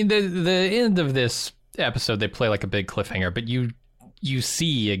him. I mean, the end of this episode, they play like a big cliffhanger, but you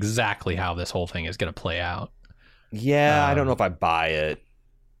see exactly how this whole thing is going to play out. Yeah, I don't know if I buy it.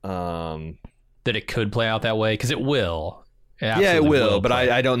 That it could play out that way, because it will. It will, but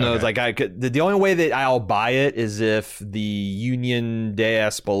I don't know. Okay. It's like the only way that I'll buy it is if the Union des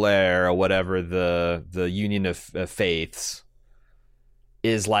Espolaires, or whatever the Union of Faiths,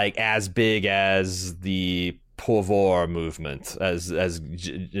 is like as big as the Pauvre movement, as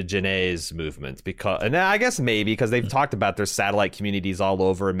Janae's movement, and I guess maybe because they've talked about their satellite communities all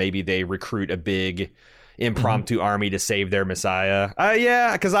over, and maybe they recruit a big impromptu army to save their messiah.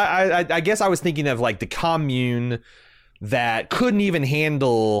 Because I guess I was thinking of like the commune that couldn't even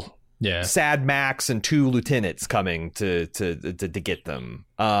handle Sad Max and 2 lieutenants coming to get them.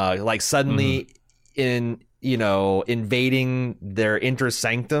 Like suddenly invading their inter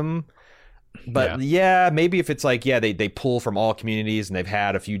sanctum. But maybe if it's like they pull from all communities and they've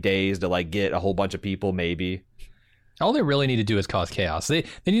had a few days to like get a whole bunch of people, maybe. All they really need to do is cause chaos. They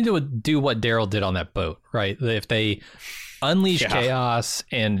need to do what Daryl did on that boat, right? If they unleash chaos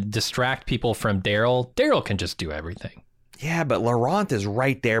and distract people from Daryl can just do everything. Yeah, but Laurent is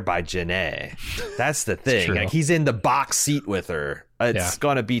right there by Janae. That's the thing. Like he's in the box seat with her. It's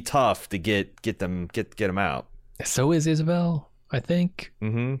gonna be tough to get them out. So is Isabel, I think.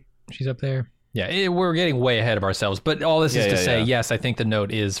 Mm-hmm. She's up there. Yeah, we're getting way ahead of ourselves. But all this is to say, yes, I think the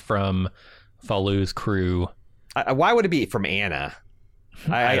note is from Falou's crew. Why would it be from Anna?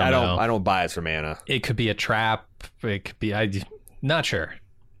 I don't buy it from Anna. It could be a trap. It could be. I'm not sure.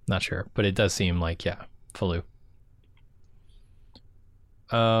 But it does seem like Falou.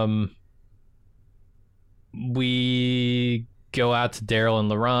 We go out to Daryl and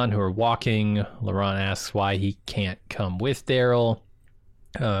Laurent, who are walking. Laurent asks why he can't come with Daryl.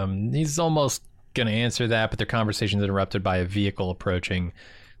 He's almost going to answer that, but their conversation is interrupted by a vehicle approaching.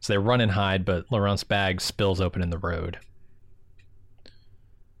 So they run and hide, but Laurent's bag spills open in the road.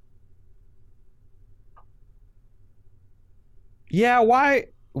 Yeah, why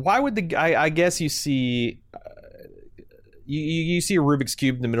would I guess you see... You see a Rubik's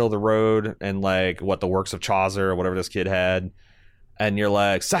Cube in the middle of the road, and like the works of Chaucer or whatever this kid had, and you're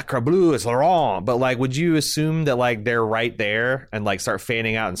like, Sacre bleu, it's Laurent. But like, would you assume that like they're right there and like start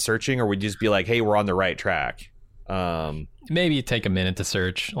fanning out and searching, or would you just be like, hey, we're on the right track? Maybe you take a minute to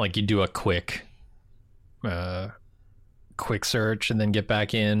search, like you do a quick search and then get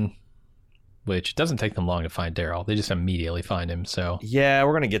back in. which doesn't take them long to find Daryl. They just immediately find him. So yeah,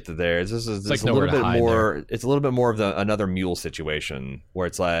 we're gonna get to there. This is like a little bit more. It's a little bit more of another mule situation where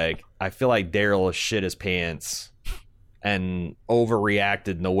it's like I feel like Daryl shit his pants and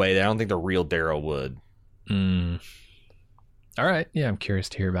overreacted in a way that I don't think the real Daryl would. All right, yeah, I'm curious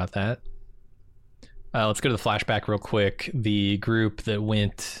to hear about that. Let's go to the flashback real quick. The group that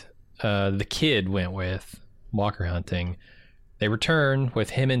the kid went with walker hunting. They return with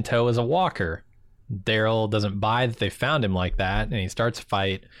him in tow as a walker. Daryl doesn't buy that they found him like that, and he starts a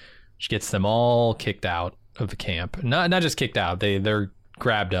fight, which gets them all kicked out of the camp. Not just kicked out; they're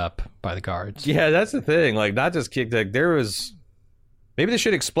grabbed up by the guards. Yeah, that's the thing. Like, not just kicked. Like, there was maybe they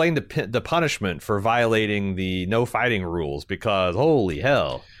should explain the punishment for violating the no fighting rules because holy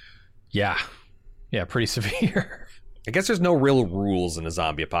hell. Yeah, pretty severe. I guess there's no real rules in a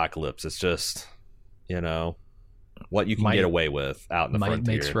zombie apocalypse. It's just what you can get away with out in the frontier. Might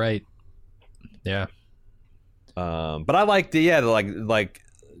makes right. Yeah. But I like like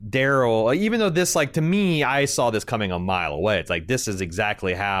Daryl, even though this, like, to me, I saw this coming a mile away. It's like, this is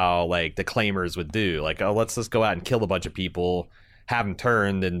exactly how, like, the claimers would do. Like, oh, let's just go out and kill a bunch of people, have them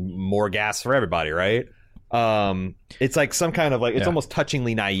turned, and more gas for everybody, right? It's like some kind of, like, it's almost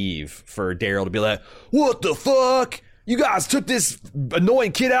touchingly naive for Daryl to be like, what the fuck? You guys took this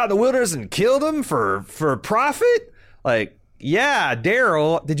annoying kid out in the wilderness and killed him for profit? Like, yeah,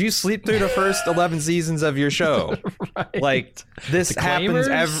 Daryl, did you sleep through the first 11 seasons of your show? Right. Like, this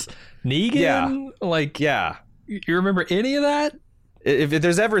happens Negan? Yeah. Like, yeah. You remember any of that? If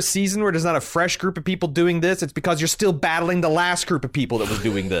there's ever a season where there's not a fresh group of people doing this, it's because you're still battling the last group of people that was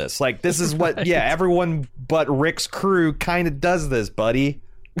doing this. Like, this is what, yeah, everyone but Rick's crew kind of does this, buddy.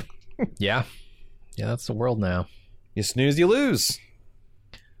 Yeah, that's the world now. You snooze, you lose.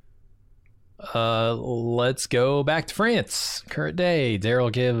 Let's go back to France. Current day.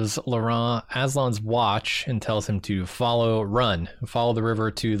 Daryl gives Laurent Aslan's watch and tells him to follow the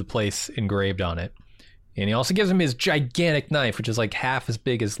river to the place engraved on it. And he also gives him his gigantic knife, which is like half as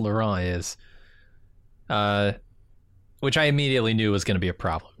big as Laurent is. Which I immediately knew was going to be a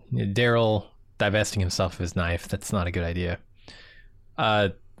problem. Daryl divesting himself of his knife, that's not a good idea.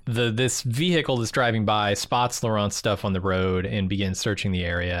 This vehicle that's driving by spots Laurent's stuff on the road and begins searching the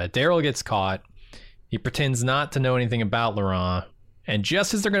area. Daryl gets caught. He pretends not to know anything about Laurent. And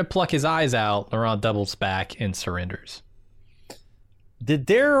just as they're going to pluck his eyes out, Laurent doubles back and surrenders. Did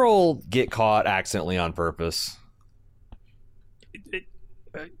Daryl get caught accidentally on purpose?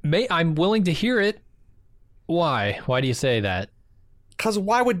 I'm willing to hear it. Why? Why do you say that? Because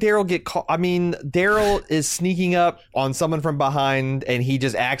why would Daryl get caught? I mean, Daryl is sneaking up on someone from behind and he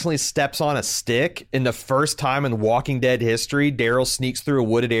just accidentally steps on a stick. In the first time in Walking Dead history, Daryl sneaks through a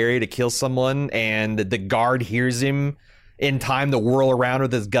wooded area to kill someone and the guard hears him in time to whirl around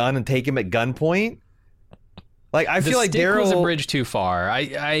with his gun and take him at gunpoint. Like, I feel like Daryl was a bridge too far. I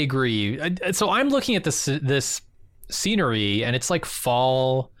agree. So I'm looking at this scenery and it's like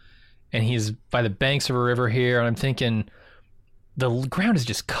fall and he's by the banks of a river here. And I'm thinking, the ground is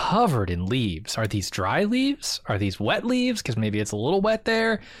just covered in leaves. Are these dry leaves? Are these wet leaves? Because maybe it's a little wet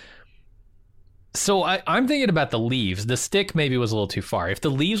there. So I'm thinking about the leaves. The stick maybe was a little too far. If the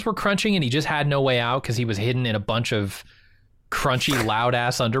leaves were crunching and he just had no way out because he was hidden in a bunch of crunchy,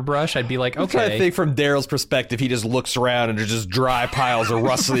 loud-ass underbrush, I'd be like, okay. I think from Daryl's perspective, he just looks around and there's just dry piles of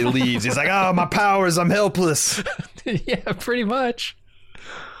rustly leaves. He's like, oh, my powers, I'm helpless. Yeah, pretty much.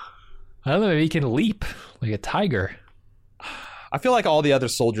 I don't know, maybe he can leap like a tiger. I feel like all the other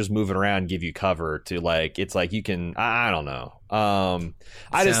soldiers moving around give you cover to, like, it's like you can, I don't know.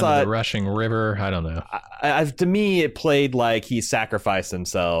 I just thought the rushing river. I don't know. To me, it played like he sacrificed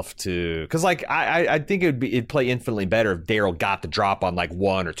himself to, because like I think it'd play infinitely better if Daryl got the drop on like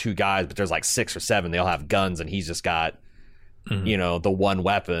one or two guys, but there's like 6 or 7. They all have guns, and he's just got, the one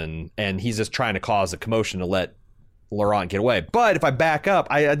weapon, and he's just trying to cause a commotion to let Laurent get away. But if I back up,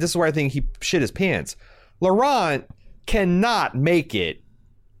 this is where I think he shit his pants. Laurent cannot make it.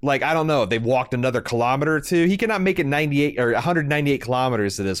 Like, I don't know if they've walked another kilometer or two. He cannot make it 98 or 198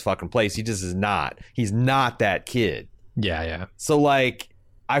 kilometers to this fucking place. He just is not. He's not that kid. Yeah. So, like,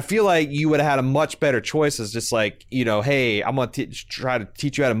 I feel like you would have had a much better choice as just like, hey, I'm going to try to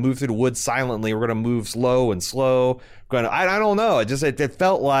teach you how to move through the woods silently. We're going to move slow. I don't know. It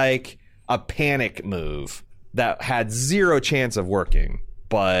felt like a panic move that had zero chance of working.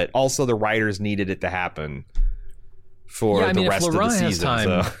 But also the writers needed it to happen for the rest of the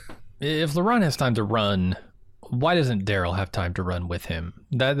season. If Laurent has time to run, why doesn't Daryl have time to run with him?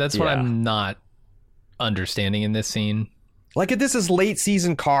 That's what I'm not understanding in this scene. Like, if this is late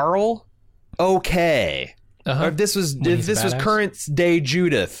season Carl, okay. Or if this was current day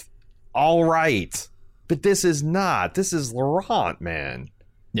Judith, all right. But this is not. This is Laurent, man.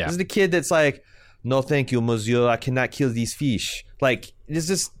 Yeah. This is the kid that's like, no, thank you, monsieur. I cannot kill these fish. Like, it's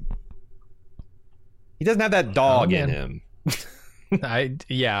just... He doesn't have that dog in him.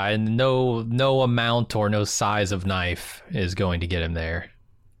 And no amount or no size of knife is going to get him there.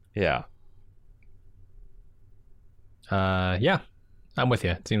 Yeah. I'm with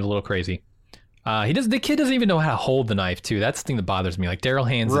you. It seems a little crazy. The kid doesn't even know how to hold the knife too. That's the thing that bothers me. Like Daryl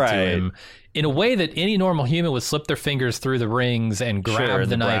hands it to him in a way that any normal human would slip their fingers through the rings and grab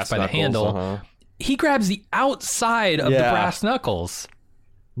the knife by the handle. He grabs the outside of the brass knuckles.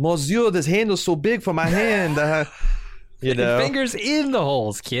 Monsieur, this handle's so big for my hand. Fingers in the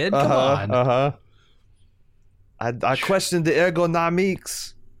holes, kid. Come on. I questioned the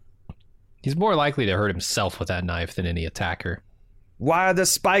ergonomics. He's more likely to hurt himself with that knife than any attacker. Why are the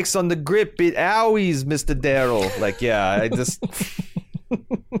spikes on the grip? It owies, Mr. Daryl. Like, I just...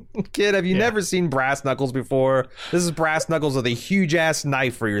 Kid, have you never seen brass knuckles before? This is brass knuckles with a huge-ass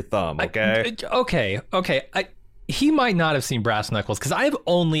knife for your thumb, okay? Okay. He might not have seen brass knuckles, because I've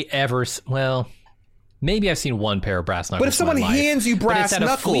only ever... Well, maybe I've seen one pair of brass knuckles. But if someone hands you brass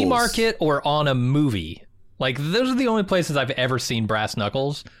knuckles... It's at a flea market or on a movie. Like, those are the only places I've ever seen brass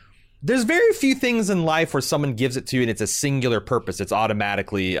knuckles. There's very few things in life where someone gives it to you and it's a singular purpose. It's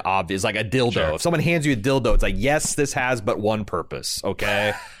automatically obvious, like a dildo. Sure. If someone hands you a dildo, it's like, yes, this has but one purpose,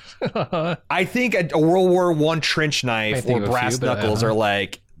 okay? I think a World War I trench knife or brass knuckles are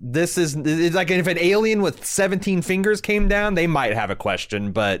like, it's like if an alien with 17 fingers came down, they might have a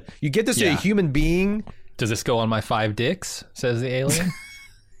question, but you get this to a human being. Does this go on my 5 dicks, says the alien?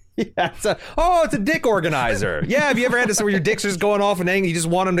 Yeah, it's a dick organizer. Yeah, have you ever had this where your dicks are just going off and you just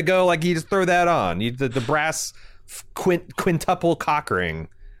want them to go, like you just throw that on? The brass quintuple cock ring.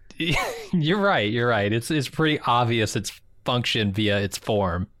 You're right. It's pretty obvious its function via its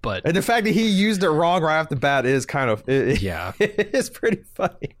form, but... And the fact that he used it wrong right off the bat is kind of... It's pretty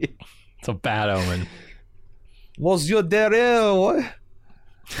funny. It's a bad omen. Monsieur Daryl, what?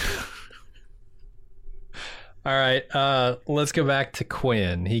 All right, let's go back to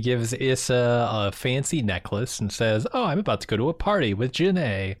Quinn. He gives Issa a fancy necklace and says, "Oh, I'm about to go to a party with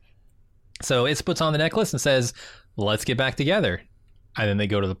Janae." So Issa puts on the necklace and says, "Let's get back together." And then they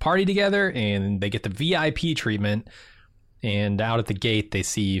go to the party together and they get the VIP treatment. And out at the gate, they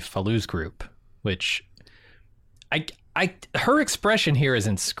see Falu's group, which her expression here is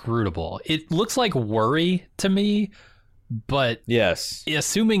inscrutable. It looks like worry to me. But yes,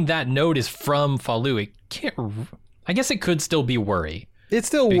 assuming that note is from Falu, it can't. I guess it could still be worry. It's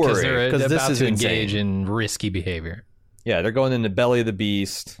still worry because they're about to engage in risky behavior. Yeah, they're going in the belly of the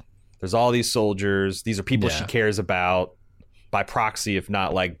beast. There's all these soldiers. These are people she cares about by proxy, if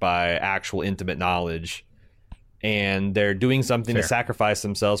not like by actual intimate knowledge. And they're doing something to sacrifice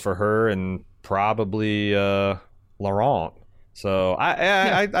themselves for her and probably Laurent. So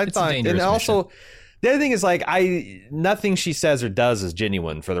I thought, and also. Mission. The other thing is, like, nothing she says or does is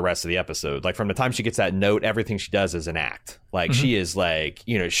genuine for the rest of the episode. Like, from the time she gets that note, everything she does is an act. Like, she is, like,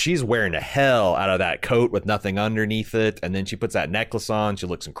 she's wearing the hell out of that coat with nothing underneath it. And then she puts that necklace on. She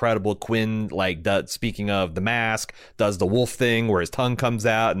looks incredible. Quinn, like, speaking of the mask, does the wolf thing where his tongue comes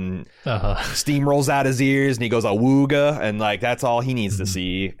out and steam rolls out his ears and he goes, awooga. And, like, that's all he needs to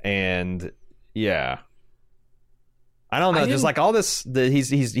see. And, yeah. I don't know. There's like all this.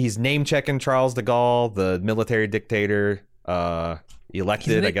 He's name checking Charles de Gaulle, the military dictator,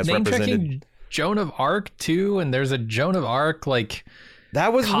 elected. I guess represented Joan of Arc too. And there's a Joan of Arc like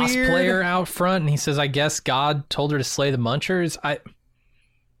that was cosplayer weird. Out front, and he says, "I guess God told her to slay the Munchers." I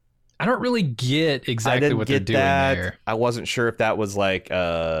don't really get exactly what they're doing there. I wasn't sure if that was like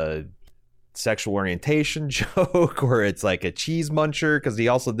a sexual orientation joke or it's like a cheese muncher because he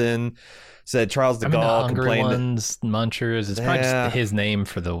also then. Said Charles de Gaulle complained. Ones, Munchers. It's probably just his name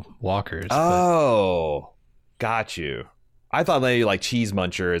for the walkers. Oh, got you. I thought maybe like cheese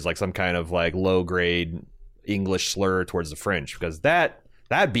muncher is like some kind of like low grade English slur towards the French because that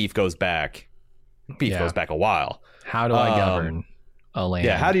beef goes back. Goes back a while. How do I govern a land?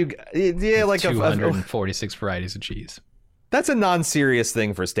 Yeah, how do you? Yeah, like 246 varieties of cheese. That's a non-serious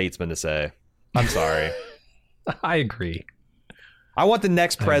thing for a statesman to say. I'm sorry. I agree. I want the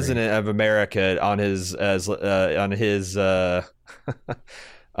next president of America on his what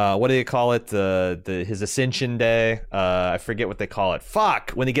do you call it? His ascension day. I forget what they call it.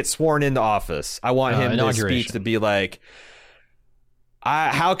 Fuck, when he gets sworn into office. I want him his speech to be like,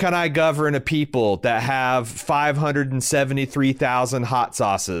 how can I govern a people that have 573,000 hot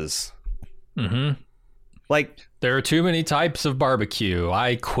sauces? Mm-hmm. Like, there are too many types of barbecue.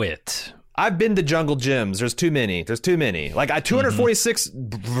 I quit. I've been to jungle gyms. There's too many. Like 246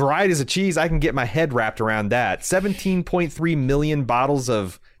 varieties of cheese. I can get my head wrapped around that. 17.3 million bottles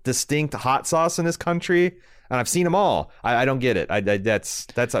of distinct hot sauce in this country, and I've seen them all. I don't get it.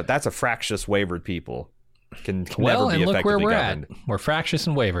 That's a fractious, wavered people. Can Well, never be and look where effectively we're governed. at. We're fractious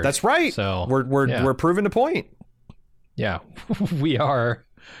and wavered. That's right. So we're proving the point. Yeah, we are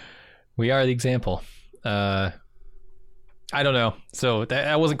the example. I don't know. So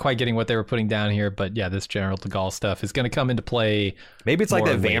I wasn't quite getting what they were putting down here, but yeah, this General de Gaulle stuff is going to come into play. Maybe it's like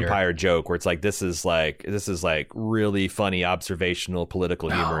that later. vampire joke where it's like this is like really funny observational political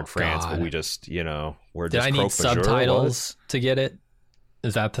humor in France, God. but we just we're Did just I need croque monsieur, subtitles to get it?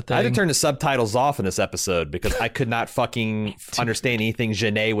 Is that the thing? I had to turn the subtitles off in this episode because I could not fucking understand anything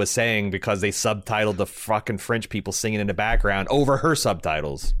Janae was saying because they subtitled the fucking French people singing in the background over her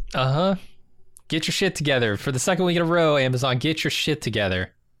subtitles. Get your shit together. For the second week in a row, Amazon, get your shit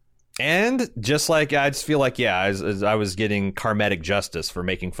together. And just like, I just feel like, I was getting karmatic justice for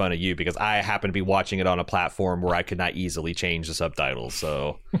making fun of you because I happen to be watching it on a platform where I could not easily change the subtitles.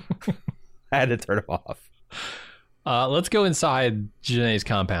 So I had to turn them off. Let's go inside Janae's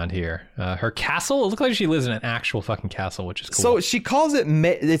compound here. Her castle? It looks like she lives in an actual fucking castle, which is cool. So she calls it,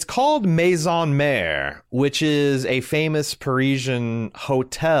 it's called Maison Mère, which is a famous Parisian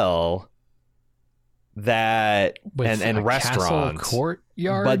hotel that With and a restaurant castle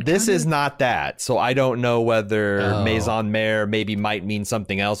courtyard, but this kinda? is not that, so I don't know whether Maison Mère maybe might mean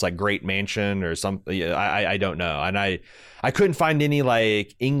something else like great mansion or something. I don't know, and I couldn't find any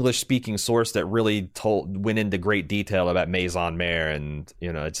like English speaking source that really went into great detail about Maison Mère, and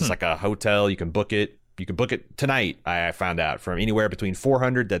it's just like a hotel. You can book it tonight. I found out from anywhere between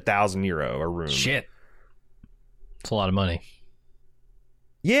 400 to 1,000 euro a room. Shit, it's a lot of money.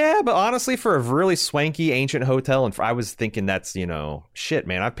 Yeah, but honestly, for a really swanky ancient hotel, and I was thinking that's, shit,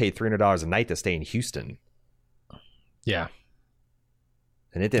 man, I've paid $300 a night to stay in Houston. Yeah.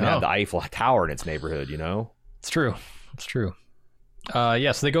 And it didn't have the Eiffel Tower in its neighborhood, It's true. So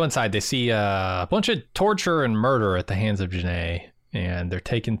they go inside. They see a bunch of torture and murder at the hands of Janae, and they're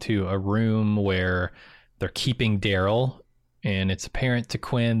taken to a room where they're keeping Daryl, and it's apparent to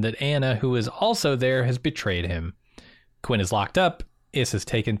Quinn that Anna, who is also there, has betrayed him. Quinn is locked up. Is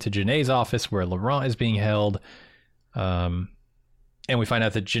taken to Janae's office where Laurent is being held. And we find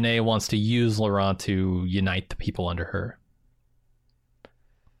out that Janae wants to use Laurent to unite the people under her.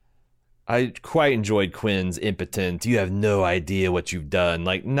 I quite enjoyed Quinn's impotent, you have no idea what you've done.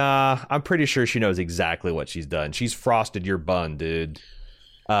 Like, nah, I'm pretty sure she knows exactly what she's done. She's frosted your bun, dude.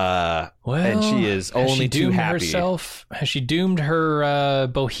 And she is only too happy. Has she doomed her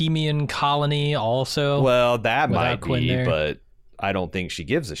Bohemian colony also? Well, that might Quinn be, there? but I don't think she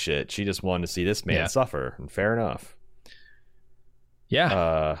gives a shit. She just wanted to see this man suffer, and fair enough.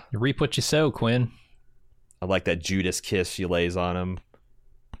 Yeah, you reap what you sow, Quinn. I like that Judas kiss she lays on him.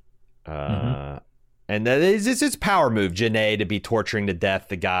 And that is it's power move, Janae, to be torturing to death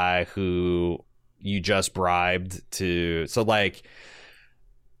the guy who you just bribed to. So like,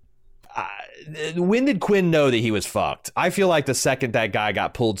 when did Quinn know that he was fucked? I feel like the second that guy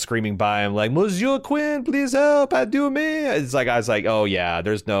got pulled screaming by him, like, Monsieur Quinn, please help, I do me. It's like, I was like, oh yeah,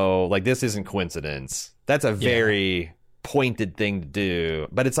 there's no, like, this isn't coincidence. That's a very pointed thing to do.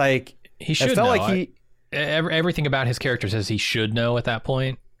 But it's like, he should know. Like everything about his character says he should know at that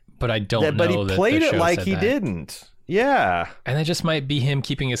point, but I don't know. But he played it like he didn't. Yeah. And that just might be him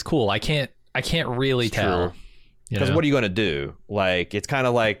keeping his cool. I can't really tell. Because what are you going to do? Like, it's kind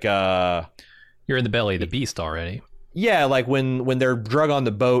of like... you're in the belly of the beast already. Yeah, like when they're drug on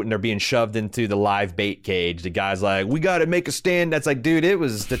the boat and they're being shoved into the live bait cage, the guy's like, we got to make a stand. That's like, dude, it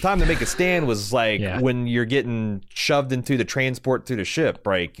was... The time to make a stand was like when you're getting shoved into the transport to the ship.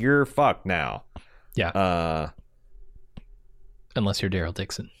 Like, you're fucked now. Yeah. Unless you're Daryl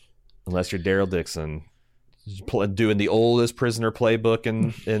Dixon. Doing the oldest prisoner playbook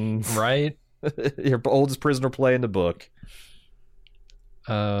in right? Your oldest prisoner play in the book.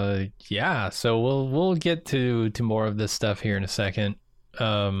 Yeah, so we'll get to more of this stuff here in a second.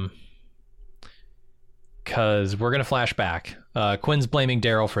 Cause we're gonna flash back. Quinn's blaming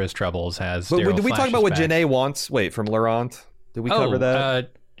Daryl for his troubles as Daryl did we talk about what back. Janae wants? Wait, from Laurent? Did we cover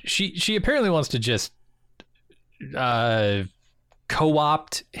that? She apparently wants to just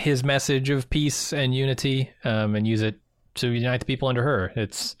co-opt his message of peace and unity and use it to unite the people under her.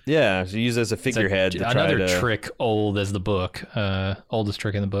 She uses it as a figurehead. Another trick, old as the book, oldest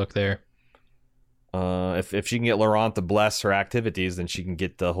trick in the book. There. If she can get Laurent to bless her activities, then she can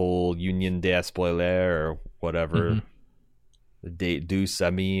get the whole Union des Spoilers or whatever. The Deux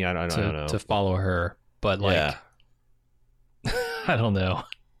Amis. I don't know to follow her, but like, I don't know.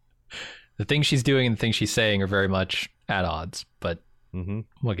 The things she's doing and the things she's saying are very much at odds, but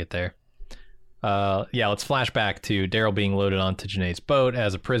we'll get there. Let's flash back to Daryl being loaded onto Janae's boat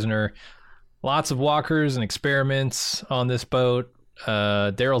as a prisoner. Lots of walkers and experiments on this boat.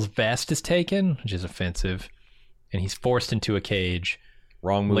 Daryl's vest is taken, which is offensive, and he's forced into a cage.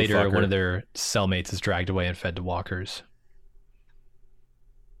 Wrong move. Later, fucker. one of their cellmates is dragged away and fed to walkers.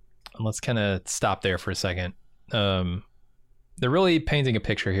 And let's kind of stop there for a second. They're really painting a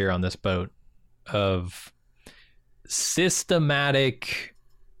picture here on this boat of systematic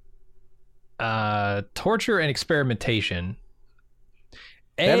torture and experimentation.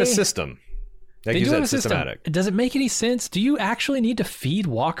 They have a system. They do have a system. Does it make any sense? Do you actually need to feed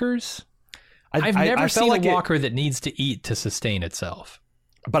walkers? I've never seen like a walker that needs to eat to sustain itself.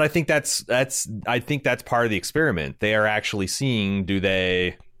 But I think that's part of the experiment. They are actually seeing, do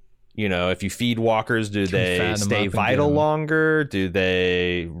they, if you feed walkers, do they stay vital longer? Do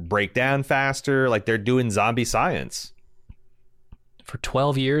they break down faster? Like, they're doing zombie science. For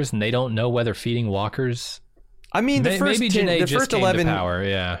 12 years and they don't know whether feeding walkers. I mean, the first 11 power,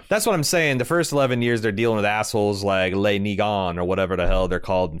 yeah. That's what I'm saying. The first 11 years they're dealing with assholes like Les Nigans or whatever the hell they're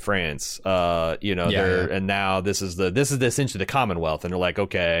called in France. And now this is essentially the Commonwealth, and they're like,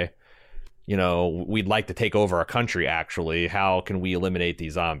 okay, we'd like to take over a country. Actually, how can we eliminate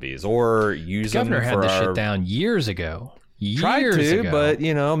these zombies or use them? The governor had this shit down years ago. But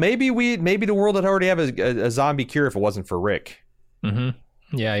maybe the world would already have a zombie cure if it wasn't for Rick.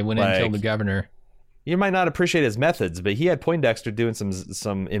 Mm-hmm. Yeah, he went in and killed the governor. You might not appreciate his methods, but he had Poindexter doing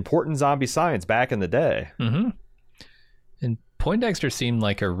some important zombie science back in the day. Mm-hmm. And Poindexter seemed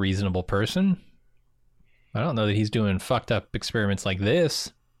like a reasonable person. I don't know that he's doing fucked up experiments like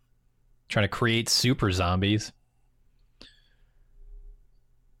this, trying to create super zombies.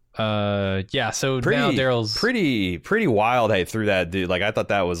 So now Daryl's pretty wild. Hey, through that dude, like I thought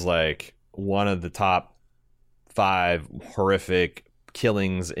that was like one of the top 5 horrific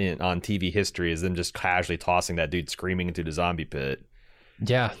killings on TV history, is them just casually tossing that dude screaming into the zombie pit.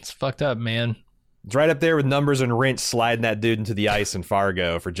 Yeah, it's fucked up, man. It's right up there with Numbers and Wrench sliding that dude into the ice in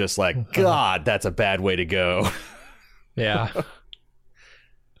Fargo for just like, God, that's a bad way to go. Yeah.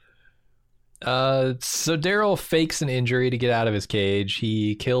 So Daryl fakes an injury to get out of his cage.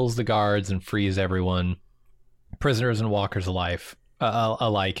 He kills the guards and frees everyone, prisoners and walkers alike.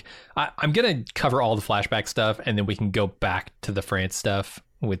 I'm going to cover all the flashback stuff, and then we can go back to the France stuff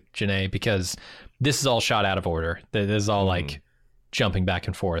with Janae, because this is all shot out of order. This is all like jumping back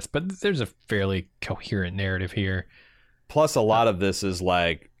and forth, but there's a fairly coherent narrative here. Plus, a lot of this is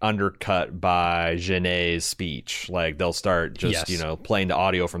like undercut by Janae's speech. Like they'll start just, playing the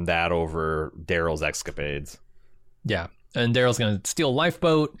audio from that over Daryl's escapades. Yeah. And Daryl's going to steal a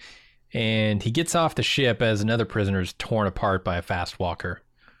lifeboat, and he gets off the ship as another prisoner is torn apart by a fast walker.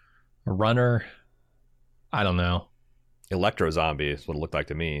 A runner? I don't know. Electro zombie is what it looked like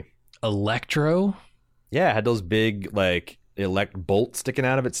to me. Electro? Yeah, it had those big, like, bolts sticking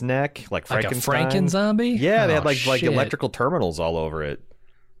out of its neck, like Frankenstein. Like a Franken zombie? Yeah, they had like electrical terminals all over it.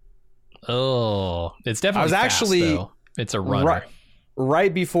 Oh, it's definitely fast, though. It's a runner.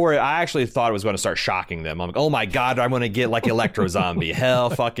 Right before it, I actually thought it was going to start shocking them. I'm like, oh my God, I'm going to get like Electro Zombie. Hell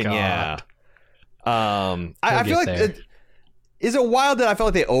fucking yeah. I feel like, is it wild that I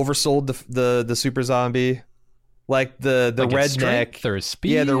felt like they oversold the super zombie? Like the like redneck or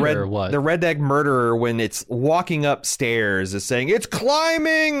speed, or what? The redneck murderer, when it's walking upstairs, is saying it's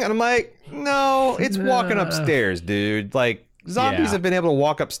climbing, and I'm like, no, it's walking upstairs, dude. Like zombies have been able to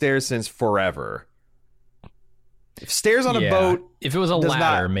walk upstairs since forever. If stairs on a boat, if it was a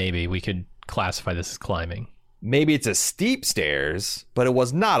ladder, maybe we could classify this as climbing. Maybe it's a steep stairs, but it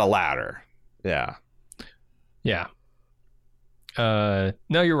was not a ladder. Yeah. No,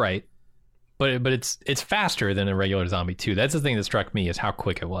 you're right. But it's faster than a regular zombie too. That's the thing that struck me, is how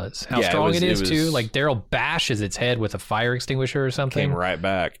quick it was. How strong it is too. Like Daryl bashes its head with a fire extinguisher or something. Came right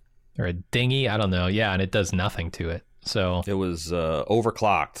back. Or a dinghy, I don't know. Yeah, and it does nothing to it. So it was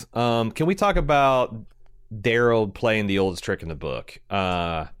overclocked. Can we talk about Daryl playing the oldest trick in the book?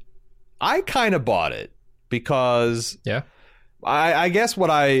 I kind of bought it because I guess what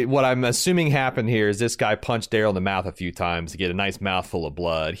I'm assuming happened here is this guy punched Daryl in the mouth a few times to get a nice mouthful of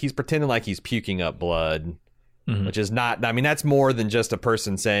blood. He's pretending like he's puking up blood, which is not, I mean, that's more than just a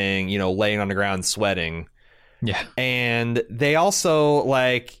person saying, laying on the ground sweating. Yeah. And they also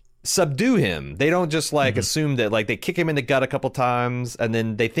like subdue him. They don't just like assume that, like, they kick him in the gut a couple times and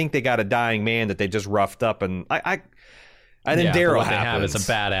then they think they got a dying man that they just roughed up, and then Daryl happens. They have is a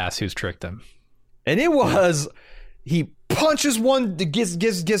badass who's tricked them. And it was, he punches one, gives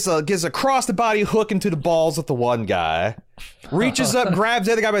a cross the body hook into the balls of the one guy, reaches up, grabs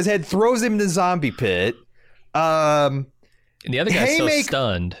the other guy by his head, throws him in the zombie pit. And the other guy's so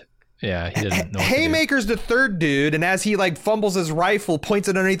stunned. Yeah, he doesn't know what Haymaker's the third dude, and as he like fumbles his rifle, points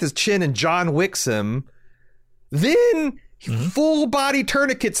it underneath his chin, and John Wicks him. Then full body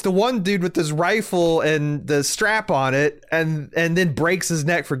tourniquets the one dude with his rifle and the strap on it, and then breaks his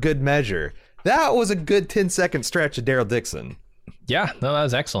neck for good measure. That was a good 10-second stretch of Daryl Dixon. Yeah, no, that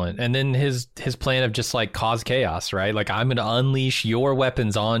was excellent. And then his plan of just like cause chaos, right? Like, I'm going to unleash your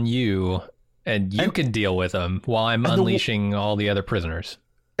weapons on you, and you can deal with them while I'm unleashing all the other prisoners.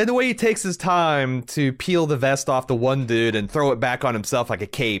 And the way he takes his time to peel the vest off the one dude and throw it back on himself like a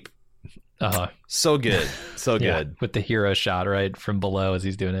cape. So good. So good. With the hero shot, right, from below as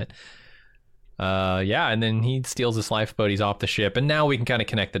he's doing it. And then he steals his lifeboat. He's off the ship. And now we can kind of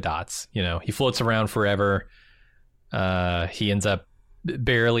connect the dots. You know, he floats around forever. He ends up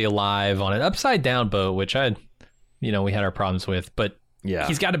barely alive on an upside down boat, which we had our problems with. But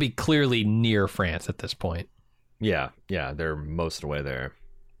he's got to be clearly near France at this point. Yeah, they're most of the way there.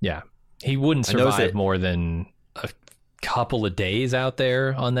 Yeah, he wouldn't survive more than a couple of days out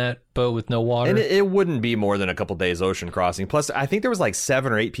there on that boat with no water. And it wouldn't be more than a couple days ocean crossing. Plus, I think there was like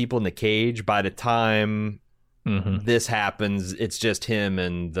 7 or 8 people in the cage. By the time this happens, it's just him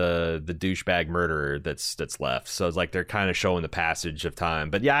and the douchebag murderer that's left. So it's like they're kind of showing the passage of time.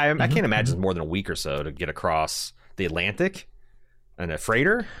 But yeah, I can't imagine it's more than a week or so to get across the Atlantic and a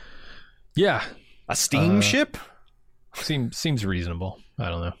freighter. Yeah, a steamship. Seems reasonable. I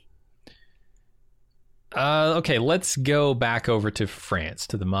don't know. Okay, let's go back over to France,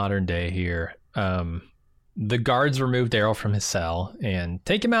 to the modern day here. The guards remove Daryl from his cell and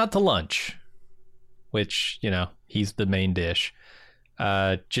take him out to lunch, which, he's the main dish.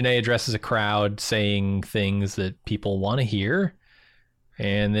 Janae addresses a crowd saying things that people want to hear.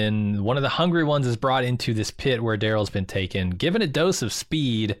 And then one of the hungry ones is brought into this pit where Daryl's been taken, given a dose of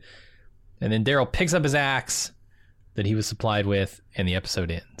speed. And then Daryl picks up his axe that he was supplied with, and the episode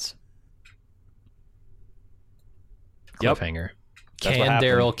ends. Cliffhanger. Can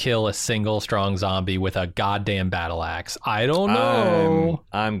Daryl kill a single strong zombie with a goddamn battle axe? I don't know.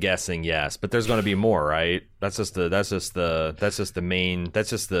 I'm guessing yes, but there's going to be more, right? That's just the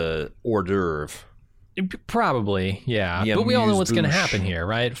hors d'oeuvre. Probably, yeah. But we all know what's going to happen here,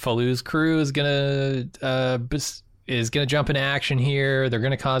 right? Falu's crew is going to jump into action here. They're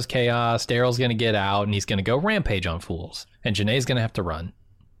going to cause chaos. Daryl's going to get out, and he's going to go rampage on fools. And Janae's going to have to run.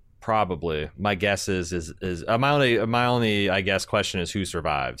 Probably. My guess is my only I guess question is who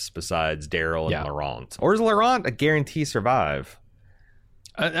survives besides Daryl and Laurent, or is Laurent a guarantee survive?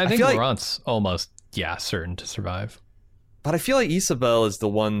 I think Laurent's almost certain to survive. But I feel like Isabel is the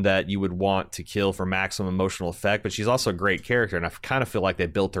one that you would want to kill for maximum emotional effect. But she's also a great character, and I kind of feel like they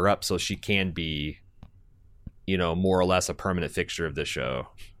built her up so she can be, more or less a permanent fixture of this show.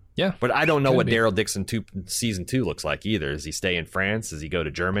 Yeah. But I don't know what Daryl Dixon season 2 looks like either. Does he stay in France? Does he go to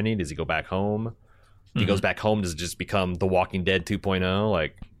Germany? Does he go back home? If he goes back home, does it just become The Walking Dead 2.0?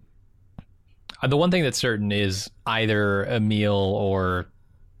 Like, the one thing that's certain is either Emile or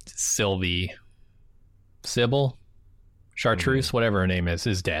Sybil, Chartreuse, whatever her name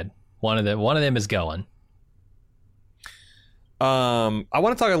is dead. One of them is going. I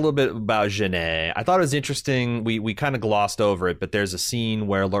want to talk a little bit about Janae. I thought it was interesting. We kind of glossed over it, but there's a scene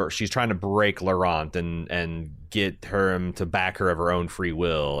where she's trying to break Laurent and get him to back her of her own free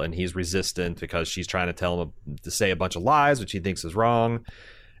will, and he's resistant because she's trying to tell him to say a bunch of lies, which he thinks is wrong.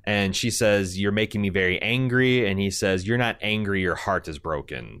 And she says, "You're making me very angry," and he says, "You're not angry. Your heart is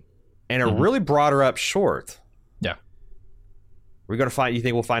broken." And it really brought her up short. Yeah. We're gonna find. You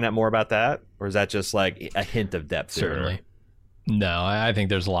think we'll find out more about that, or is that just like a hint of depth? Certainly. No, I think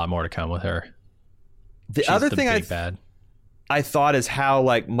there's a lot more to come with her. She's other thing I thought is how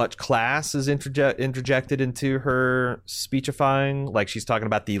much class is interjected into her speechifying. Like, she's talking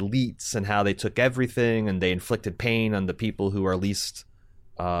about the elites and how they took everything and they inflicted pain on the people who are least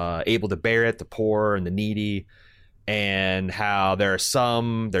able to bear it, the poor and the needy, and how there's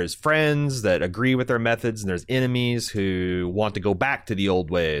friends that agree with their methods and there's enemies who want to go back to the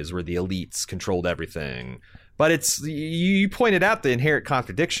old ways where the elites controlled everything. But you pointed out the inherent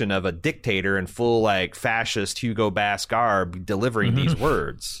contradiction of a dictator in full fascist Hugo Bass garb delivering these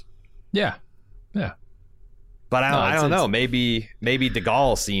words. Yeah. But I don't know. Maybe de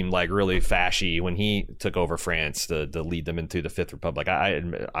Gaulle seemed really fashy when he took over France to lead them into the Fifth Republic. I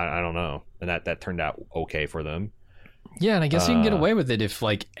don't know, and that turned out okay for them. Yeah, and I guess you can get away with it if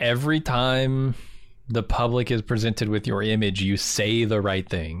every time the public is presented with your image, you say the right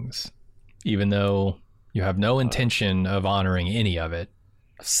things, even though You have no intention of honoring any of it.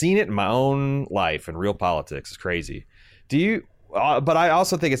 I've seen it in my own life in real politics. It's crazy. Do you? But I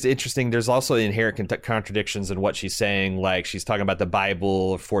also think it's interesting. There's also inherent contradictions in what she's saying. Like, she's talking about the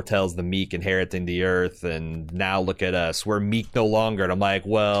Bible foretells the meek inheriting the earth, and now look at us. We're meek no longer. And I'm like,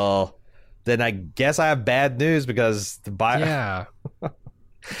 well, then I guess I have bad news, because the Bible... Yeah.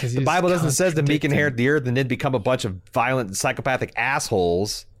 The Bible doesn't say the meek inherit the earth and then become a bunch of violent, psychopathic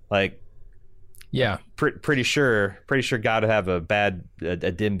assholes. Like, yeah, pretty sure God would have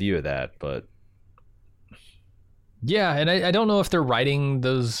a dim view of that. But yeah, and I don't know if they're writing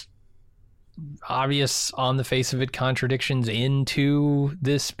those obvious on the face of it contradictions into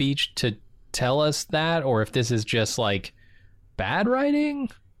this speech to tell us that, or if this is just like bad writing.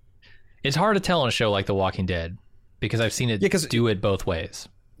 It's hard to tell on a show like The Walking Dead, because I've seen it do it both ways.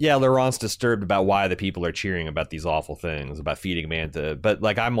 Yeah, Laurent's disturbed about why the people are cheering about these awful things, about feeding Manta. But,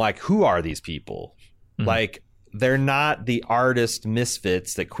 like, I'm like, who are these people? Mm-hmm. Like, they're not the artist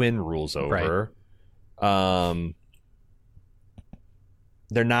misfits that Quinn rules over. Right.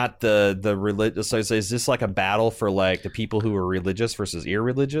 They're not the religious. So is this like a battle for, like, the people who are religious versus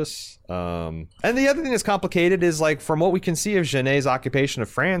irreligious? And the other thing that's complicated is, like, from what we can see of Genet's occupation of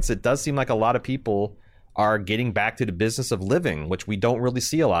France, it does seem like a lot of people are getting back to the business of living, which we don't really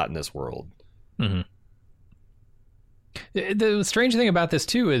see a lot in this world. Mm-hmm. The strange thing about this,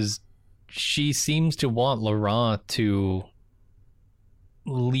 too, is she seems to want Laurent to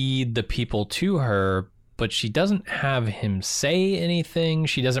lead the people to her, but she doesn't have him say anything.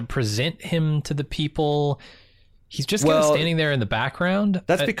 She doesn't present him to the people. He's just kind of standing there in the background.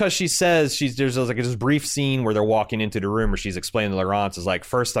 That's because she says there's like this brief scene where they're walking into the room where she's explaining to Laurent, is like,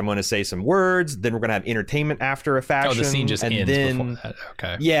 first I'm going to say some words, then we're going to have entertainment after a fashion. Oh, the scene just ends before that.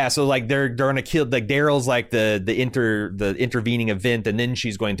 Okay. Yeah, so like they're going to kill, like, Daryl's like the intervening event, and then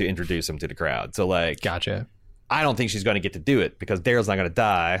she's going to introduce him to the crowd. So, like, gotcha. I don't think she's going to get to do it because Daryl's not going to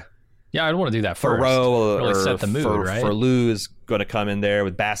die. Yeah, I'd want to do that first. Thoreau really set the mood, right? Lou is going to come in there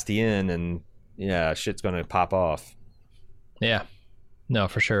with Bastien, and yeah, shit's going to pop off. Yeah, no,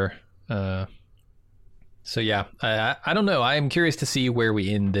 for sure. So yeah, I don't know. I am curious to see where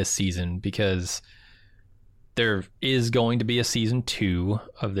we end this season, because there is going to be a season 2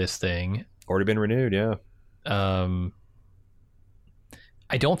 of this thing. Already been renewed, yeah. I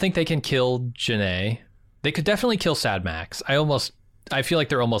don't think they can kill Genet. They could definitely kill Sad Max. I feel like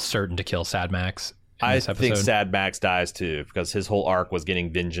they're almost certain to kill Sad Max. I think Sad Max dies too, because his whole arc was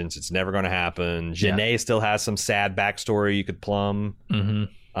getting vengeance. It's never going to happen. Genet still has some sad backstory you could plumb.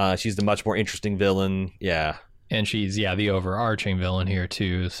 Mm-hmm. She's the much more interesting villain. Yeah. And she's, the overarching villain here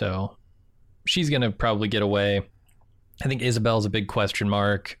too. So she's going to probably get away. I think Isabel's a big question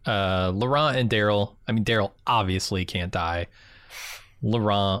mark. Laurent and Daryl. I mean, Daryl obviously can't die.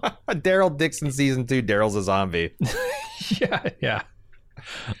 Laurent. Daryl Dixon season 2. Daryl's a zombie. Yeah.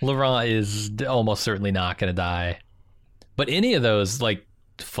 Laurent is almost certainly not going to die. But any of those, like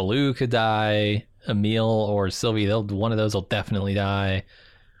Falou could die, Emile or Sylvie, one of those will definitely die.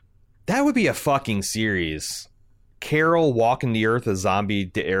 That would be a fucking series. Carol walking the earth, a zombie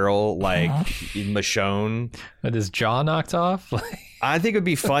Daryl, like Michonne. With his jaw knocked off? I think it'd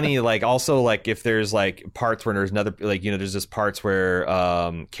be funny, like, also, like, if there's, like, parts where there's another, like, there's just parts where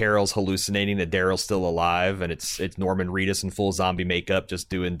Carol's hallucinating that Daryl's still alive, and it's Norman Reedus in full zombie makeup just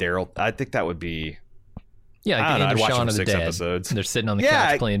doing Daryl. I think that would be... Yeah, like the end of Shaun of the Dead. Episodes. They're sitting on the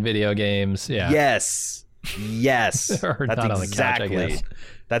couch playing video games. Yeah. Yes. Or that's not on the couch, I guess.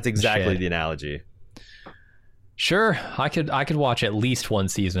 That's exactly the analogy. Sure, I could watch at least one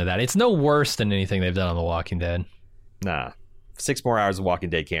season of that. It's no worse than anything they've done on The Walking Dead. Nah. 6 more hours of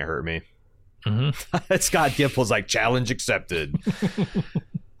Walking Dead can't hurt me. Mm-hmm. Scott Gimple's like, challenge accepted.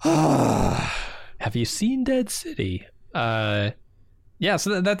 Have you seen Dead City? So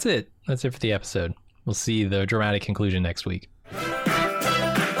that's it. That's it for the episode. We'll see the dramatic conclusion next week.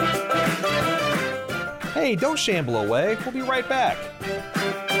 Hey, don't shamble away. We'll be right back.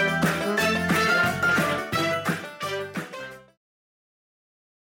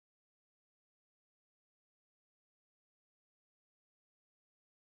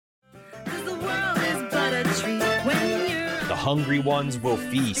 The hungry ones will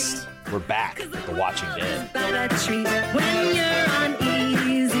feast. We're back with The Watching Dead.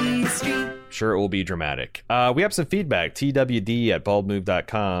 Sure, it will be dramatic. We have some feedback.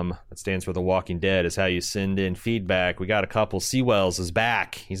 TWD@baldmove.com. That stands for The Walking Dead, is how you send in feedback. We got a couple. Seawells is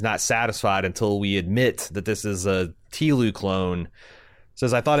back. He's not satisfied until we admit that this is a Telu clone.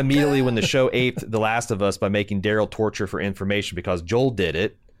 Says, I thought immediately when the show aped The Last of Us by making Daryl torture for information because Joel did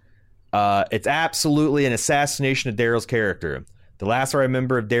it. It's absolutely an assassination of Daryl's character. The last I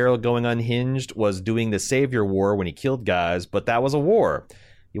remember of Daryl going unhinged was doing the Savior War when he killed guys, but that was a war.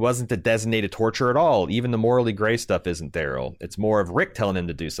 He wasn't the designated torturer at all. Even the morally gray stuff isn't Daryl. It's more of Rick telling him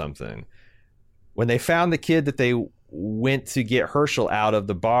to do something. When they found the kid that they went to get Herschel out of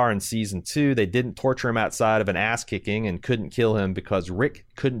the bar in season 2, they didn't torture him outside of an ass kicking and couldn't kill him because Rick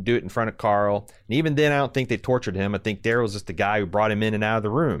couldn't do it in front of Carl. And even then, I don't think they tortured him. I think Daryl was just the guy who brought him in and out of the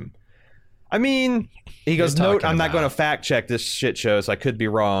room. I mean, he goes, note, I'm not going to fact check this shit show, so I could be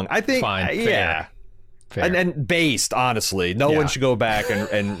wrong. I think, Fine, yeah. Fair. And based, honestly, no one should go back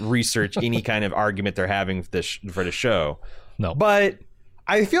and research any kind of argument they're having for the show. No. But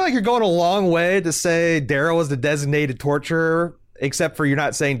I feel like you're going a long way to say Daryl is the designated torturer, except for you're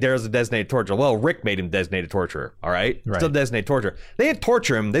not saying Daryl's the designated torturer. Well, Rick made him designated torturer, all right? Still designated torturer. They didn't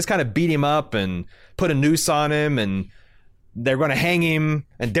torture him. They just kind of beat him up and put a noose on him, and they're going to hang him,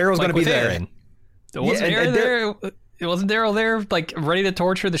 and Daryl's going to be there. Aaron. Wasn't Daryl there, like, ready to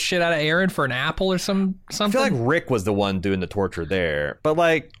torture the shit out of Aaron for an apple or something? I feel like Rick was the one doing the torture there. But,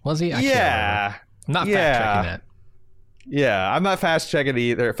 like... Was he? I yeah. I'm not fact-checking that. Yeah, I'm not fact checking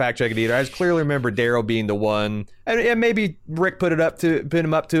either. I just clearly remember Daryl being the one, and maybe Rick put him up to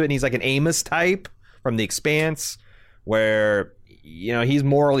it, and he's like an Amos type from The Expanse, where he's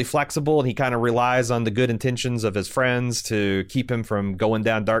morally flexible and he kind of relies on the good intentions of his friends to keep him from going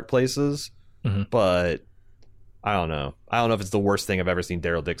down dark places. Mm-hmm. But I don't know. I don't know if it's the worst thing I've ever seen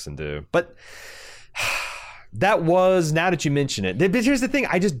Daryl Dixon do. But that was, now that you mention it, but here's the thing: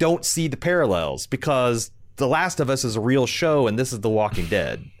 I just don't see the parallels because The Last of Us is a real show and this is The Walking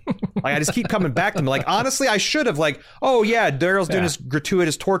Dead. Like, I just keep coming back to them. Like, honestly, I should have, like, oh yeah, Daryl's doing this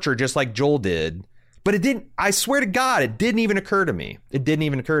gratuitous torture just like Joel did. But it didn't, I swear to God, it didn't even occur to me. Yeah,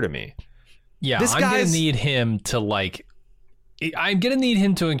 I'm going to need him to, like, I'm going to need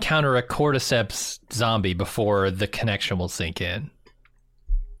him to encounter a cordyceps zombie before the connection will sink in.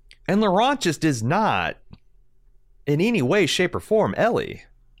 And Laurent just is not, in any way, shape, or form, Ellie.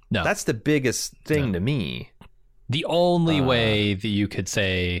 No. That's the biggest thing to me. The only way that you could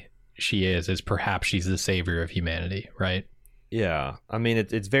say she is perhaps she's the savior of humanity, right? Yeah. I mean,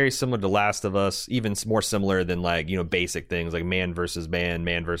 it's very similar to Last of Us, even more similar than, like, basic things like man versus man,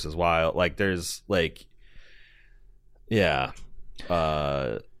 man versus wild. Like, there's, like, young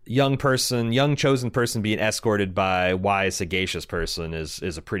chosen person being escorted by wise, sagacious person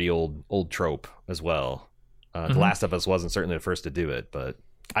is a pretty old trope as well. The Last of Us wasn't certainly the first to do it, but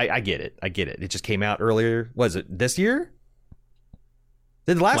I get it. It just came out earlier. Was it this year?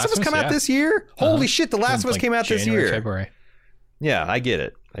 Did The Last of Us come out this year? Holy shit, The Last of Us came out this year. February. Yeah, I get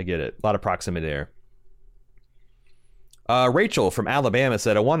it. A lot of proximity there. Rachel from Alabama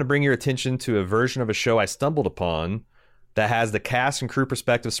said, I want to bring your attention to a version of a show I stumbled upon that has the cast and crew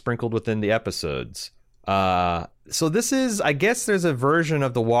perspective sprinkled within the episodes. So this is, I guess there's a version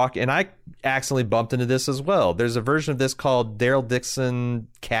of The Walk, and I accidentally bumped into this as well. There's a version of this called Daryl Dixon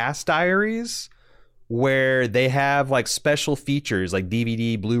Cast Diaries, where they have, like, special features, like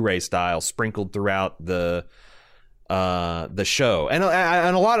DVD, Blu-ray style, sprinkled throughout the show, and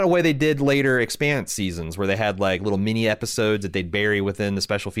a lot of the way they did later Expanse seasons, where they had, like, little mini episodes that they'd bury within the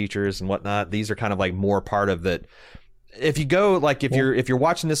special features and whatnot. These are kind of, like, more part of that. If you go, like, if you're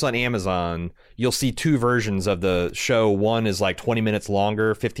watching this on Amazon, you'll see two versions of the show. One is like 20 minutes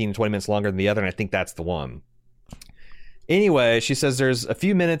longer, 15 to 20 minutes longer than the other, and I think that's the one. Anyway, she says there's a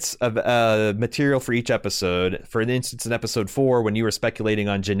few minutes of material for each episode. For instance, in episode 4, when you were speculating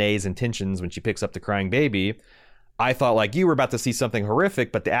on Janae's intentions when she picks up the crying baby, I thought, like, you were about to see something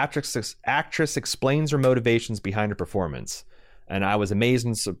horrific, but the actress explains her motivations behind her performance, and I was amazed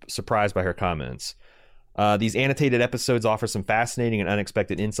and surprised by her comments. These annotated episodes offer some fascinating and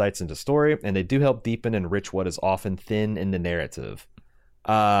unexpected insights into story, and they do help deepen and enrich what is often thin in the narrative.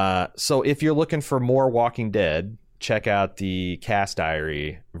 So if you're looking for more Walking Dead, check out the Cast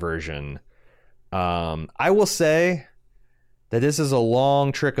Diary version. I will say that this is a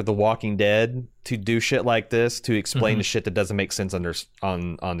long trick of The Walking Dead to do shit like this, to explain the shit that doesn't make sense on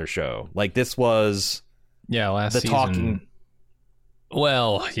their show. Like, this was last season. Talking.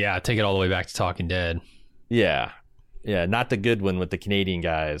 Well, yeah, take it all the way back to Talking Dead. Yeah, not the good one with the Canadian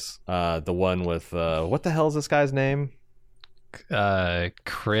guys. The one with what the hell is this guy's name?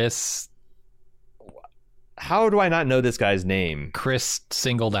 Chris. How do I not know this guy's name? Chris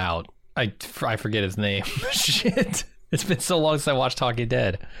Singled Out. I forget his name. Shit, it's been so long since I watched Talking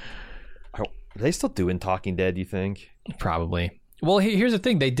Dead. Are they still doing Talking Dead, you think? Probably. Well, here's the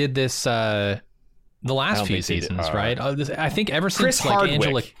thing. They did this the last few seasons, right? I think ever since, like,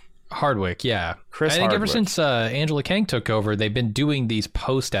 Angela Hardwick, yeah. Ever since Angela Kang took over, they've been doing these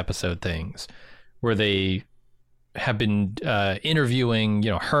post-episode things where they have been interviewing,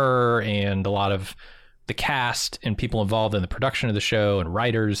 her and a lot of the cast and people involved in the production of the show and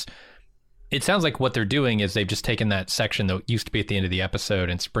writers. It sounds like what they're doing is they've just taken that section that used to be at the end of the episode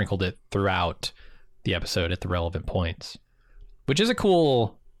and sprinkled it throughout the episode at the relevant points, which is a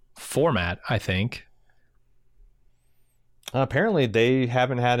cool format, I think. Apparently, they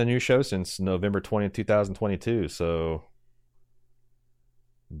haven't had a new show since November 20th, 2022. So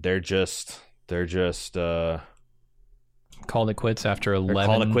they're just calling it quits after 11.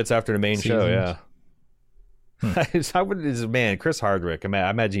 Calling it quits after the main seasons. show. Yeah. How would this man, Chris Hardwick? I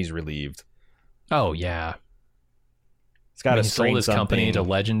imagine he's relieved. Oh yeah, He's got to he sold his something. company to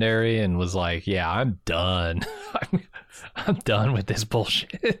Legendary and was like, "Yeah, I'm done. I'm done with this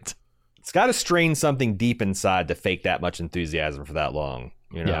bullshit." It's got to strain something deep inside to fake that much enthusiasm for that long.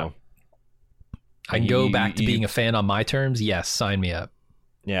 Yeah. I can go back to being a fan on my terms. Yes, sign me up.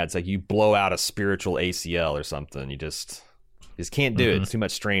 Yeah, it's like you blow out a spiritual ACL or something. You just can't do it. It's too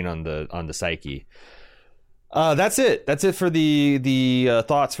much strain on the psyche. That's it. That's it for the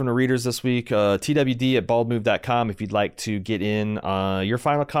thoughts from the readers this week. TWD@baldmove.com if you'd like to get in your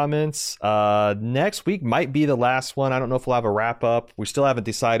final comments. Next week might be the last one. I don't know if we'll have a wrap up. We still haven't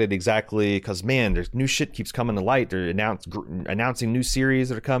decided exactly because, man, there's new shit keeps coming to light. They're announcing new series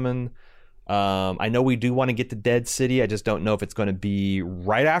that are coming. I know we do want to get to Dead City. I just don't know if it's going to be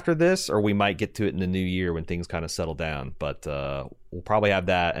right after this or we might get to it in the new year when things kind of settle down. But we'll probably have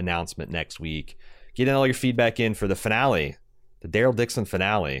that announcement next week. Get in all your feedback in for the finale, the Daryl Dixon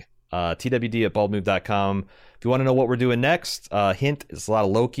finale. TWD@baldmove.com. If you want to know what we're doing next, hint, it's a lot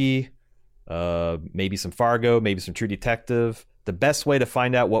of Loki, maybe some Fargo, maybe some True Detective. The best way to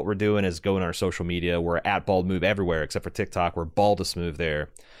find out what we're doing is go in our social media. We're @baldmove everywhere except for TikTok. We're Baldusmove there.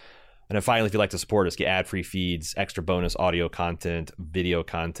 And then finally, if you'd like to support us, get ad-free feeds, extra bonus audio content, video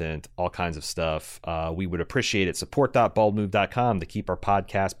content, all kinds of stuff. We would appreciate it. Support.baldmove.com to keep our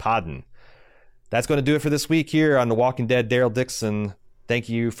podcast podding. That's going to do it for this week here on The Walking Dead, Daryl Dixon. Thank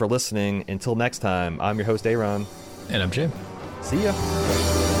you for listening. Until next time, I'm your host, Aaron. And I'm Jim. See ya.